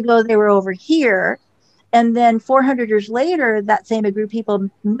 1,000 years ago, they were over here. And then 400 years later, that same group of people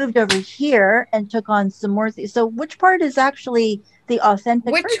moved over here and took on some more things. So which part is actually the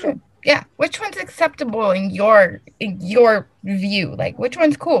authentic version? Yeah. Which one's acceptable in your view? Like, which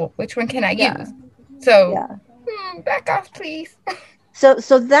one's cool? Which one can I use? So back off, please. So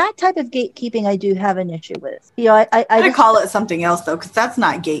that type of gatekeeping I do have an issue with. You know, I call it something else though, because that's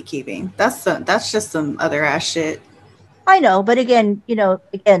not gatekeeping. That's just some other ass shit. I know, but again,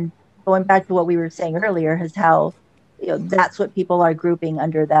 going back to what we were saying earlier, is how that's what people are grouping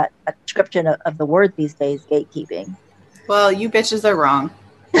under that description of the word these days, gatekeeping. Well, you bitches are wrong.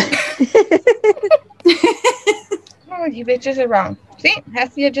 Oh, you bitches are wrong. See,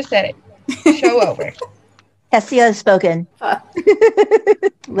 Hestia just said it. Show over. Hestia has spoken.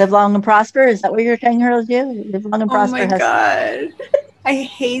 Live long and prosper. Is that what you're telling her to do? Live long and prosper. Oh my God. I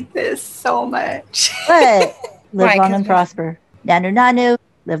hate this so much. What? Live Why? long and prosper. Nanu nanu.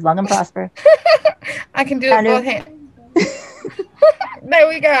 Live long and prosper. I can do it both hands. There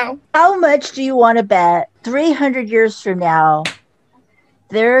we go. How much do you want to bet 300 years from now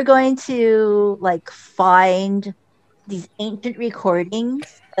they're going to find these ancient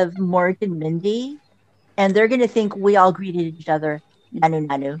recordings of Mork and Mindy, and they're going to think we all greeted each other nanu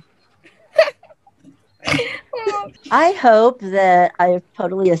nanu? I hope that I've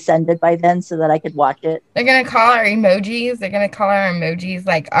totally ascended by then so that I could watch it. They're going to call our emojis. They're going to call our emojis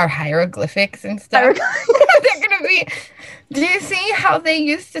like our hieroglyphics and stuff. They're going to be... Do you see how they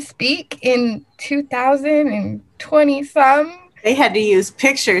used to speak in 2020 some? They had to use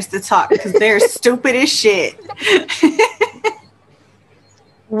pictures to talk because they're stupid as shit.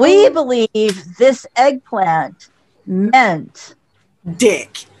 We believe this eggplant meant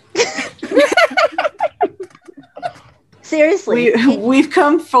dick. Seriously. We've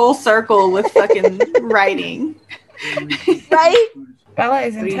come full circle with fucking writing. Right? Bella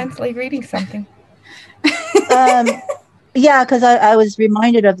is intensely reading something. Yeah, because I was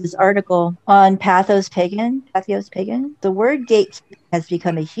reminded of this article on Pathos Pagan. The word gate has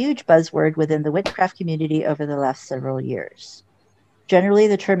become a huge buzzword within the witchcraft community over the last several years. Generally,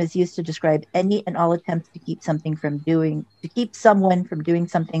 the term is used to describe any and all attempts to keep someone from doing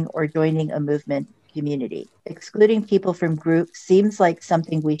something or joining a movement community. Excluding people from groups seems like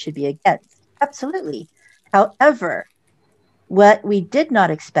something we should be against. Absolutely. However, what we did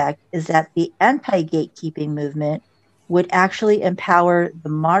not expect is that the anti-gatekeeping movement would actually empower the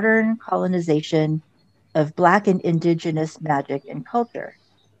modern colonization of Black and Indigenous magic and culture.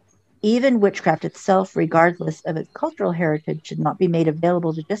 Even witchcraft itself, regardless of its cultural heritage, should not be made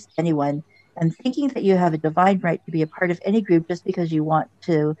available to just anyone, and thinking that you have a divine right to be a part of any group just because you want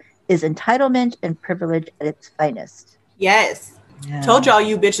to is entitlement and privilege at its finest. Yes. Yeah. Told y'all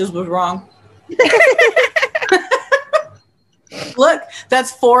you bitches was wrong. Look,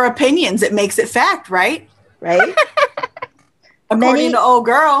 that's 4 opinions. It makes it fact, right? Right? According to old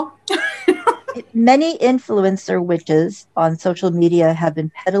girl. Many influencer witches on social media have been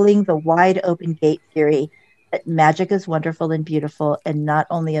peddling the wide open gate theory that magic is wonderful and beautiful and not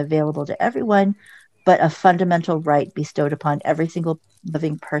only available to everyone, but a fundamental right bestowed upon every single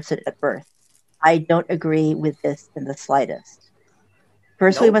living person at birth. I don't agree with this in the slightest.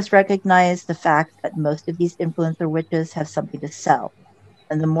 First, we must recognize the fact that most of these influencer witches have something to sell.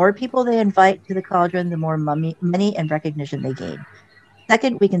 And the more people they invite to the cauldron, the more money and recognition they gain.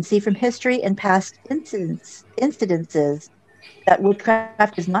 Second, we can see from history and past incidences that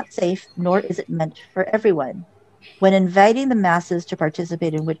witchcraft is not safe, nor is it meant for everyone. When inviting the masses to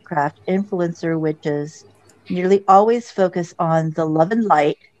participate in witchcraft, influencer witches nearly always focus on the love and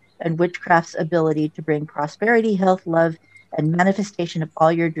light and witchcraft's ability to bring prosperity, health, love, and manifestation of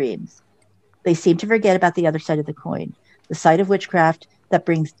all your dreams. They seem to forget about the other side of the coin, the side of witchcraft that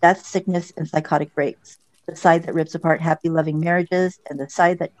brings death, sickness, and psychotic breaks, the side that rips apart happy, loving marriages, and the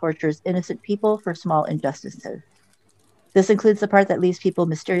side that tortures innocent people for small injustices. This includes the part that leaves people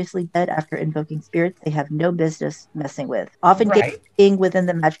mysteriously dead after invoking spirits they have no business messing with. Often gatekeeping within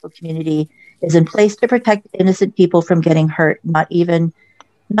the magical community is in place to protect innocent people from getting hurt. Not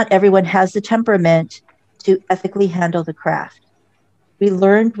everyone has the temperament to ethically handle the craft. We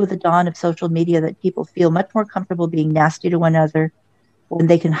learned with the dawn of social media that people feel much more comfortable being nasty to one another when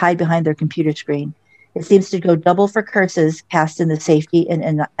they can hide behind their computer screen. It seems to go double for curses cast in the safety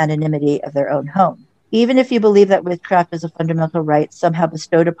and anonymity of their own home. Even if you believe that witchcraft is a fundamental right somehow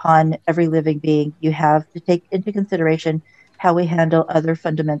bestowed upon every living being, you have to take into consideration how we handle other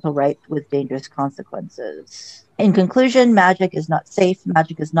fundamental rights with dangerous consequences. In conclusion, magic is not safe.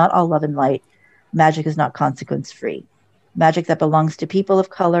 Magic is not all love and light. Magic is not consequence-free. Magic that belongs to people of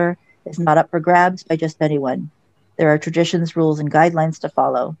color is not up for grabs by just anyone. There are traditions, rules, and guidelines to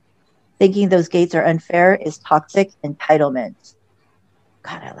follow. Thinking those gates are unfair is toxic entitlement.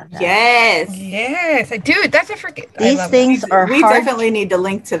 God, I love that. Yes, dude, that's a freaking. These things are we hard. Definitely need to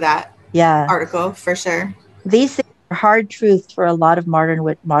link to that. Article for sure. These things are hard truths for a lot of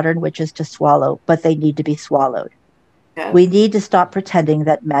modern witches to swallow, but they need to be swallowed. Yeah. We need to stop pretending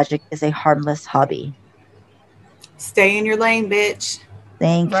that magic is a harmless hobby. Stay in your lane, bitch.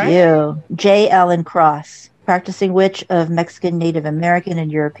 Thank you. J. Allen Cross. practicing witch of Mexican, Native American,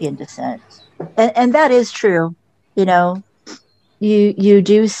 and European descent. And that is true. You know, you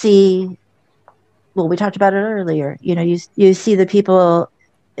do see, well, we talked about it earlier, you know, you see the people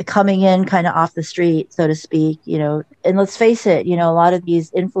coming in kind of off the street, so to speak, you know, and let's face it, you know, a lot of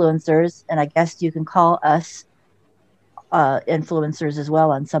these influencers, and I guess you can call us influencers as well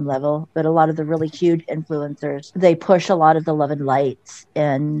on some level, but a lot of the really huge influencers, they push a lot of the love and lights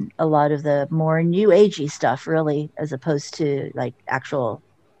and a lot of the more new agey stuff, really, as opposed to like actual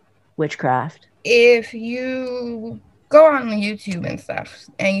witchcraft. If you go on YouTube and stuff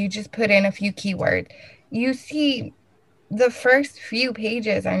and you just put in a few keywords, you see the first few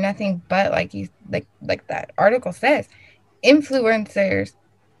pages are nothing but like that article says, influencers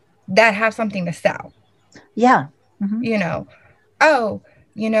that have something to sell. Yeah. Mm-hmm. You know, oh,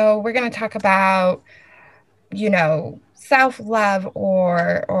 you know, we're going to talk about, you know, self-love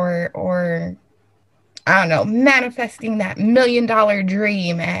or I don't know, manifesting that $1 million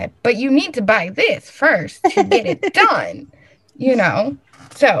dream, but you need to buy this first to get it done, you know?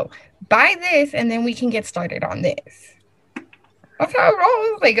 So buy this and then we can get started on this. That's how it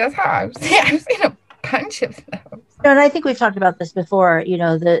rolls. Like, that's how I've seen a bunch of those. And I think we've talked about this before, you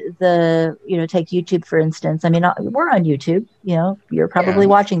know, the you know, take YouTube, for instance. I mean, we're on YouTube, you know, you're probably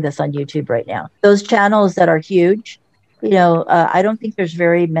watching this on YouTube right now. Those channels that are huge, you know, I don't think there's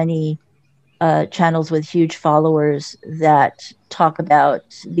very many channels with huge followers that talk about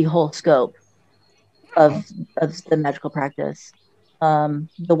the whole scope of the magical practice.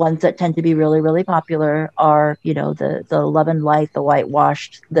 The ones that tend to be really, really popular are, you know, the love and light, the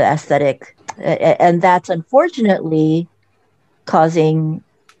whitewashed, the aesthetic. And that's unfortunately causing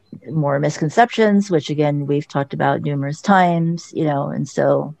more misconceptions, which again, we've talked about numerous times, you know,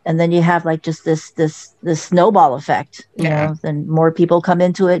 and then you have like just this snowball effect, you know, then more people come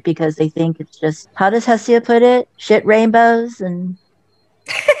into it because they think it's just, how does Hestia put it? Shit rainbows and...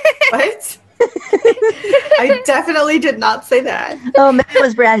 What? I definitely did not say that. Oh, maybe it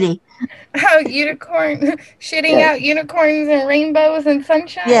was Brandy. How unicorn shitting out unicorns and rainbows and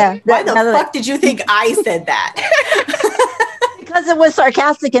sunshine. Yeah. Why the fuck did you think I said that? Because it was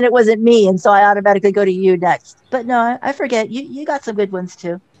sarcastic and it wasn't me, and so I automatically go to you next. But no, I forget. You got some good ones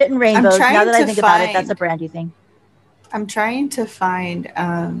too. Shit and rainbows. Now that I think about it, that's a Brandy thing. I'm trying to find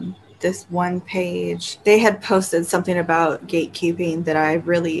this one page. They had posted something about gatekeeping that I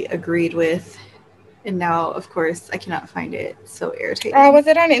really agreed with. And now, of course, I cannot find it. It's so irritating. Was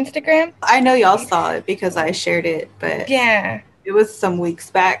it on Instagram? I know y'all saw it because I shared it, but yeah, it was some weeks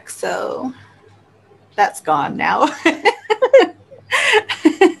back, so that's gone now.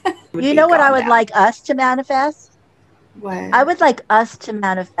 You know what I would like us to manifest? What? I would like us to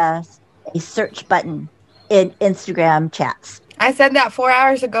manifest a search button in Instagram chats. I said that 4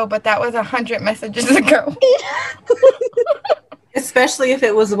 hours ago, but that was 100 messages ago. Especially if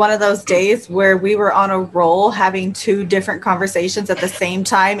it was one of those days where we were on a roll having 2 different conversations at the same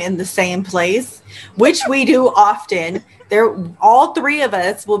time in the same place, which we do often. All 3 of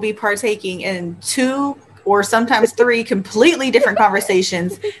us will be partaking in 2 or sometimes 3 completely different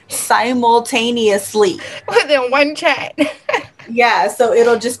conversations simultaneously. Within one chat. Yeah, so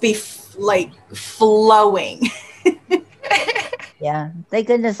it'll just be like flowing. Yeah, thank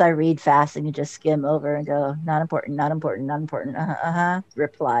goodness I read fast and you just skim over and go, not important, not important, not important.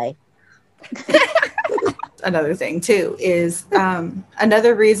 Reply. Another thing too is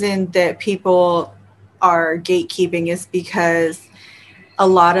another reason that people are gatekeeping is because a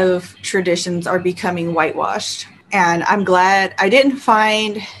lot of traditions are becoming whitewashed. And I'm glad I didn't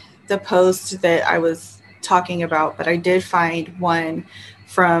find the post that I was talking about, but I did find one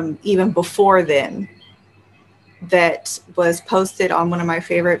from even before then that was posted on one of my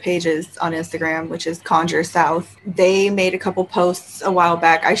favorite pages on Instagram, which is Conjure South. They made a couple posts a while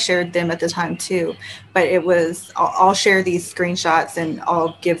back. I shared them at the time too, but it was, I'll share these screenshots and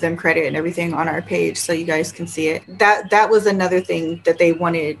I'll give them credit and everything on our page so you guys can see it. That was another thing that they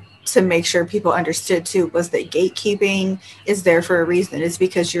wanted to make sure people understood too, was that gatekeeping is there for a reason. It's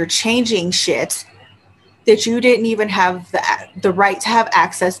because you're changing shit that you didn't even have the right to have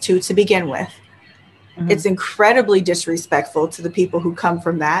access to begin with. Mm-hmm. It's incredibly disrespectful to the people who come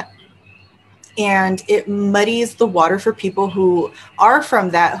from that. And it muddies the water for people who are from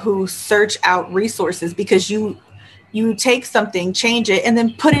that, who search out resources, because you take something, change it, and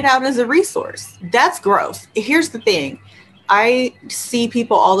then put it out as a resource. That's gross. Here's the thing. I see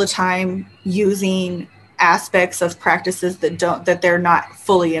people all the time using aspects of practices that they're not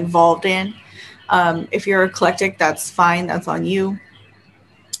fully involved in. If you're eclectic, that's fine. That's on you.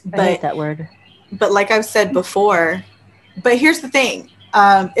 I hate that word. But like I've said before, but here's the thing.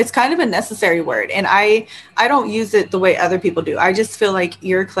 It's kind of a necessary word, and I don't use it the way other people do. I just feel like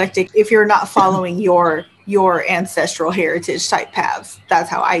you're eclectic if you're not following your ancestral heritage type paths. That's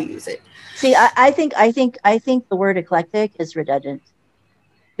how I use it. See, I think the word eclectic is redundant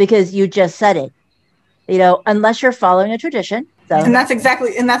because you just said it. You know, unless you're following a tradition. So. And that's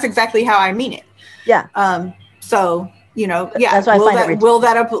exactly how I mean it. Yeah. So. You know, yeah. That's why will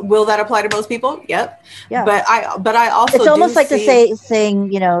that apply to most people? Yep. Yeah. But I also it's almost like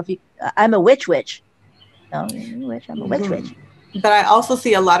saying, you know, if you I'm a witch. No, you're a witch. I'm a witch. But I also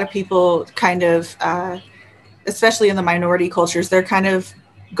see a lot of people kind of, especially in the minority cultures, they're kind of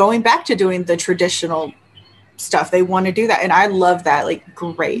going back to doing the traditional stuff. They want to do that, and I love that. Like,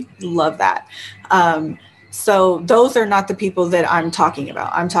 great, love that. So those are not the people that I'm talking about.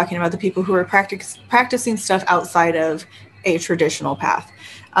 I'm talking about the people who are practicing stuff outside of a traditional path.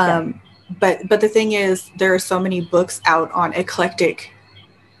 But the thing is, there are so many books out on eclectic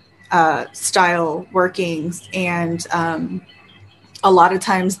style workings, and a lot of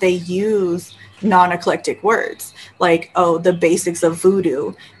times they use non-eclectic words like, oh, the basics of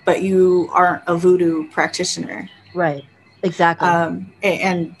voodoo, but you aren't a voodoo practitioner. Right. Exactly.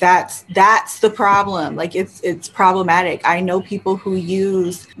 And that's the problem. Like, it's problematic. I know people who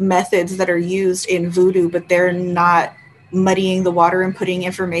use methods that are used in voodoo, but they're not muddying the water and putting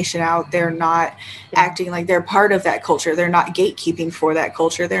information out. They're not acting like they're part of that culture. They're not gatekeeping for that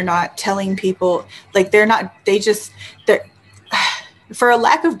culture. They're not telling people, like, they're for a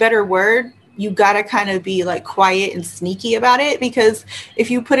lack of better word, you gotta kind of be like quiet and sneaky about it, because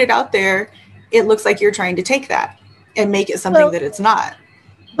if you put it out there, it looks like you're trying to take that and make it something that it's not.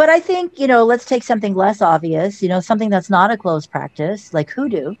 But I think, you know, let's take something less obvious, you know, something that's not a closed practice, like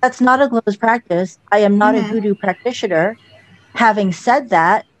hoodoo. That's not a closed practice. I am not a hoodoo practitioner. Having said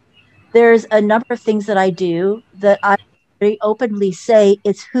that, there's a number of things that I do that I very openly say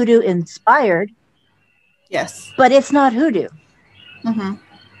it's hoodoo inspired. Yes. But it's not hoodoo. Mm-hmm.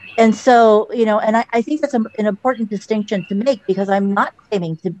 And so, you know, and I think that's an important distinction to make, because I'm not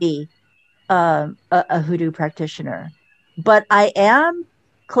claiming to be a hoodoo practitioner, but I am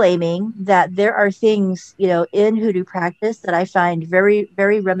claiming that there are things, you know, in hoodoo practice that I find very,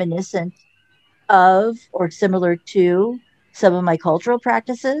 very reminiscent of or similar to some of my cultural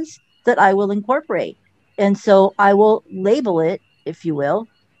practices that I will incorporate. And so I will label it, if you will,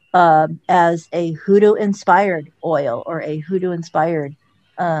 as a hoodoo inspired oil or a hoodoo inspired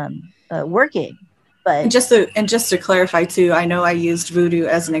working. But and just to clarify too, I know I used voodoo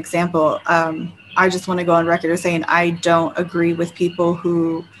as an example. I just want to go on record as saying I don't agree with people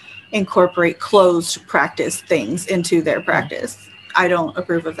who incorporate closed practice things into their practice. I don't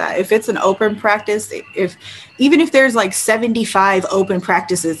approve of that. If it's an open practice, even if there's like 75 open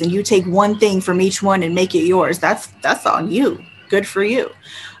practices and you take one thing from each one and make it yours, that's on you. Good for you.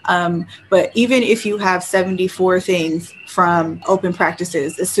 But even if you have 74 things from open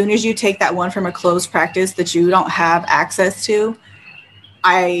practices, as soon as you take that one from a closed practice that you don't have access to,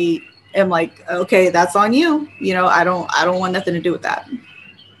 I am like, okay, that's on you. You know, I don't want nothing to do with that.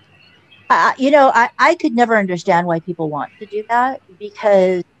 You know, I could never understand why people want to do that,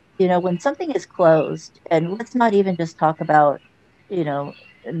 because, you know, when something is closed, and let's not even just talk about, you know,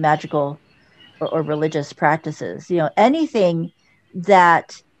 magical or religious practices, you know, anything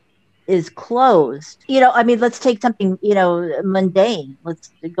that is closed, you know, I mean, let's take something, you know, mundane.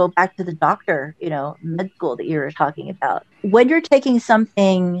 Let's go back to the doctor, you know, med school that you were talking about. When you're taking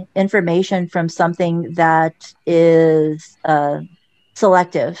information from something that is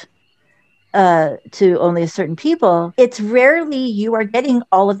selective to only a certain people, it's rarely you are getting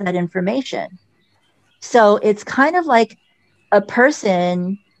all of that information. So it's kind of like a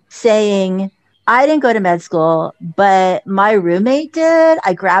person saying, I didn't go to med school, but my roommate did.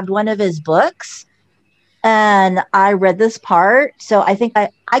 I grabbed one of his books and I read this part. So I think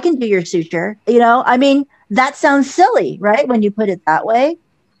I can do your suture. You know, I mean, that sounds silly, right? When you put it that way.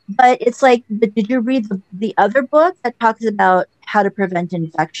 But it's like, did you read the other book that talks about how to prevent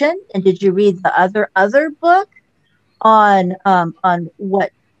infection? And did you read the other book on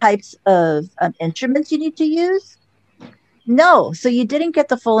what types of instruments you need to use? No. So you didn't get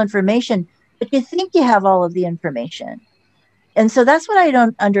the full information, but you think you have all of the information. And so that's what I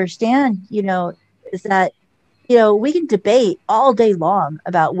don't understand, you know, is that, you know, we can debate all day long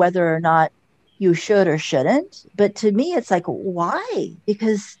about whether or not you should or shouldn't. But to me, it's like, why?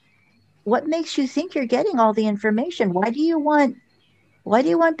 Because what makes you think you're getting all the information? Why do you want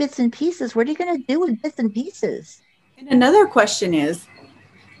bits and pieces? What are you going to do with bits and pieces? And another question is,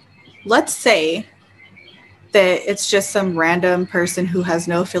 let's say that it's just some random person who has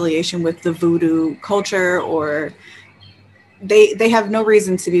no affiliation with the voodoo culture or they have no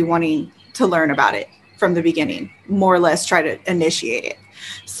reason to be wanting to learn about it from the beginning, more or less try to initiate it.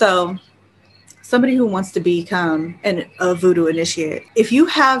 So somebody who wants to become a voodoo initiate, if you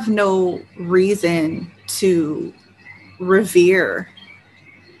have no reason to revere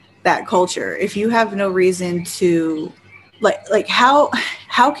that culture, if you have no reason to like how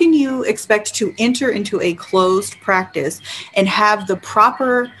can you expect to enter into a closed practice and have the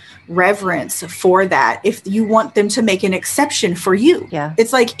proper reverence for that if you want them to make an exception for you? Yeah.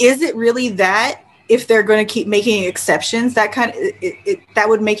 It's like, is it really that? If they're going to keep making exceptions, that kind of that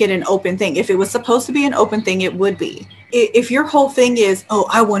would make it an open thing. If it was supposed to be an open thing, it would be. If your whole thing is, oh,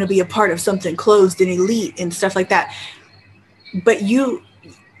 I want to be a part of something closed and elite and stuff like that, but you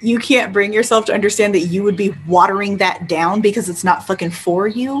can't bring yourself to understand that you would be watering that down because it's not fucking for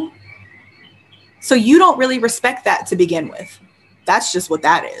you. So you don't really respect that to begin with. That's just what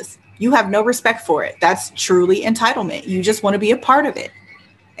that is. You have no respect for it. That's truly entitlement. You just want to be a part of it.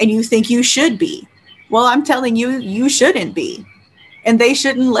 And you think you should be. Well, I'm telling you, you shouldn't be. And they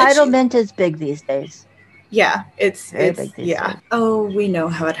shouldn't let you. Entitlement is big these days. Yeah, it's Very big these yeah. days. Oh, we know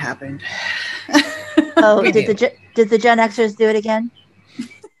how it happened. Oh, We did do. the Gen Xers do it again?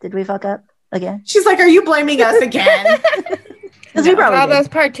 Did we fuck up again? She's like, are you blaming us again? Because we All probably those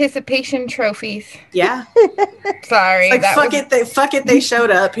did. participation trophies. Yeah. Sorry. Like, that fuck was- it. Fuck it. They showed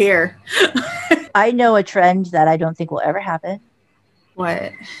up here. I know a trend that I don't think will ever happen.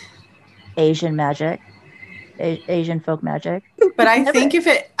 What? Asian magic. Asian folk magic. But I Never. think if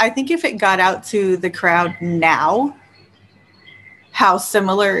it got out to the crowd now, how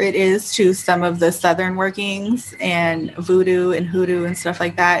similar it is to some of the Southern workings and voodoo and hoodoo and stuff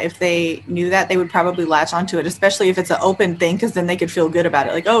like that, if they knew that, they would probably latch onto it, especially if it's an open thing, because then they could feel good about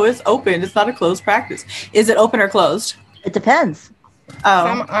it. Like, oh, it's open. It's not a closed practice. Is it open or closed? It depends. Oh,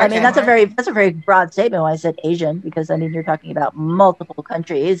 Some I mean, are- that's a very broad statement when I said Asian, because I mean, you're talking about multiple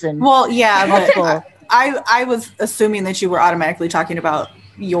countries and well, yeah, but multiple. I was assuming that you were automatically talking about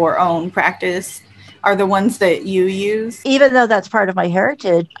your own practice. Are the ones that you use? Even though that's part of my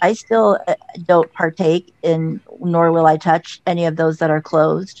heritage, I still don't partake in, nor will I touch any of those that are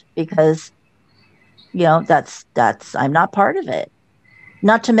closed, because, you know, that's I'm not part of it.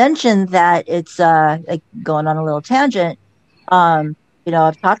 Not to mention that it's like going on a little tangent. You know,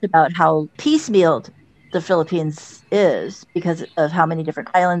 I've talked about how piecemealed the Philippines is because of how many different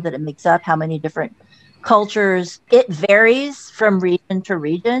islands that it makes up, how many different cultures. It varies from region to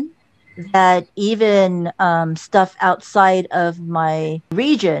region, that even stuff outside of my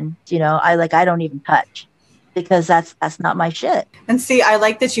region, you know, I don't even touch, because that's not my shit. And see, I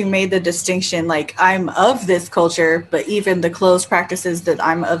like that you made the distinction, like, I'm of this culture, but even the closed practices that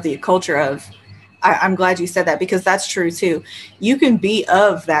I'm of the culture of, I'm glad you said that, because that's true too. You can be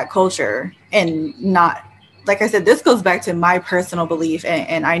of that culture and not, like I said, this goes back to my personal belief,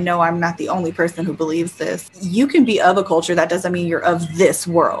 and I know I'm not the only person who believes this. You can be of a culture. That doesn't mean you're of this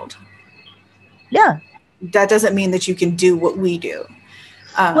world. Yeah. That doesn't mean that you can do what we do.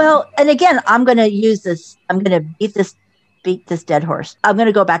 Well, and again, I'm going to use this. I'm going to beat this dead horse. I'm going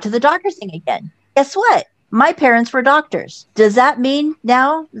to go back to the doctor thing again. Guess what? My parents were doctors. Does that mean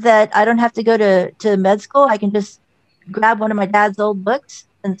now that I don't have to go to med school? I can just grab one of my dad's old books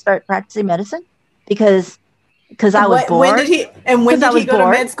and start practicing medicine? Because I was bored. When did he go to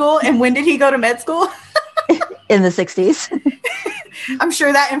bored. med school? And when did he go to med school? In the 60s. I'm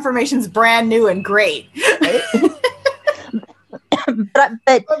sure that information's brand new and great. but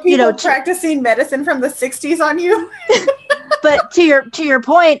People you know, practicing medicine from the 60s on you. but to your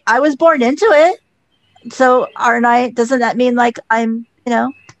point, I was born into it. So aren't I? Doesn't that mean like I'm,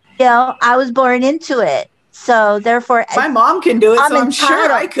 I was born into it. So therefore, My mom can do it, so I'm sure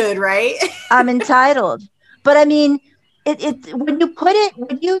entitled. I could, right? I'm entitled. But I mean,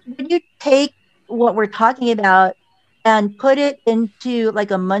 when you take what we're talking about and put it into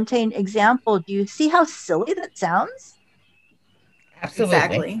like a mundane example, do you see how silly that sounds? Absolutely.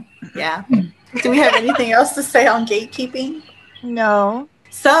 Exactly. Yeah. Do we have anything else to say on gatekeeping? No.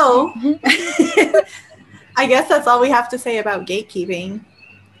 So, I guess that's all we have to say about gatekeeping.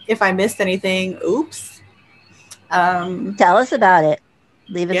 If I missed anything, oops. Tell us about it.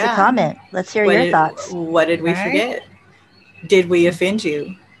 Leave us a comment. Let's hear your thoughts. What did we Right. forget? Did we offend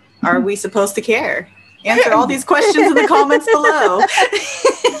you? Are we supposed to care? Answer all these questions in the comments below.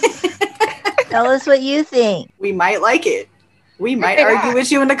 Tell us what you think. We might like it. We might Yeah. argue with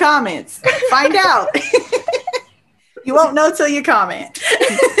you in the comments. Find out. You won't know till you comment.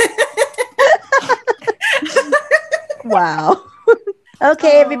 Wow.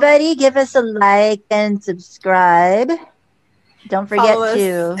 Okay, everybody, give us a like and subscribe. Don't forget Follow us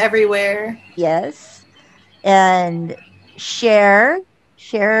to everywhere. yes, and share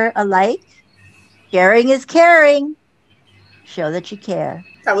a like. Sharing is caring. Show that you care.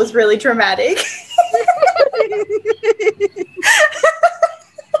 That was really dramatic.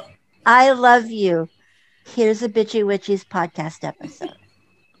 I love you. Here's a Bitchy Witches podcast episode.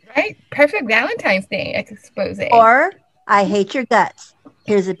 Right? Perfect Valentine's Day expose. Or I hate your guts.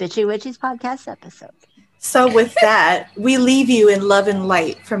 Here's a Bitchy Witches podcast episode. So with that, we leave you in love and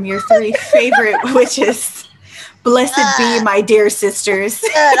light from your 3 favorite witches. Blessed be my dear sisters.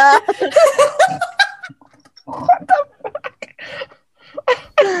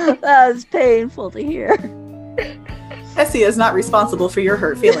 That was painful to hear. Tessie is not responsible for your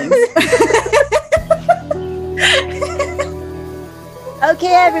hurt feelings.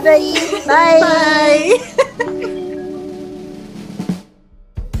 Okay, everybody. Bye. Bye.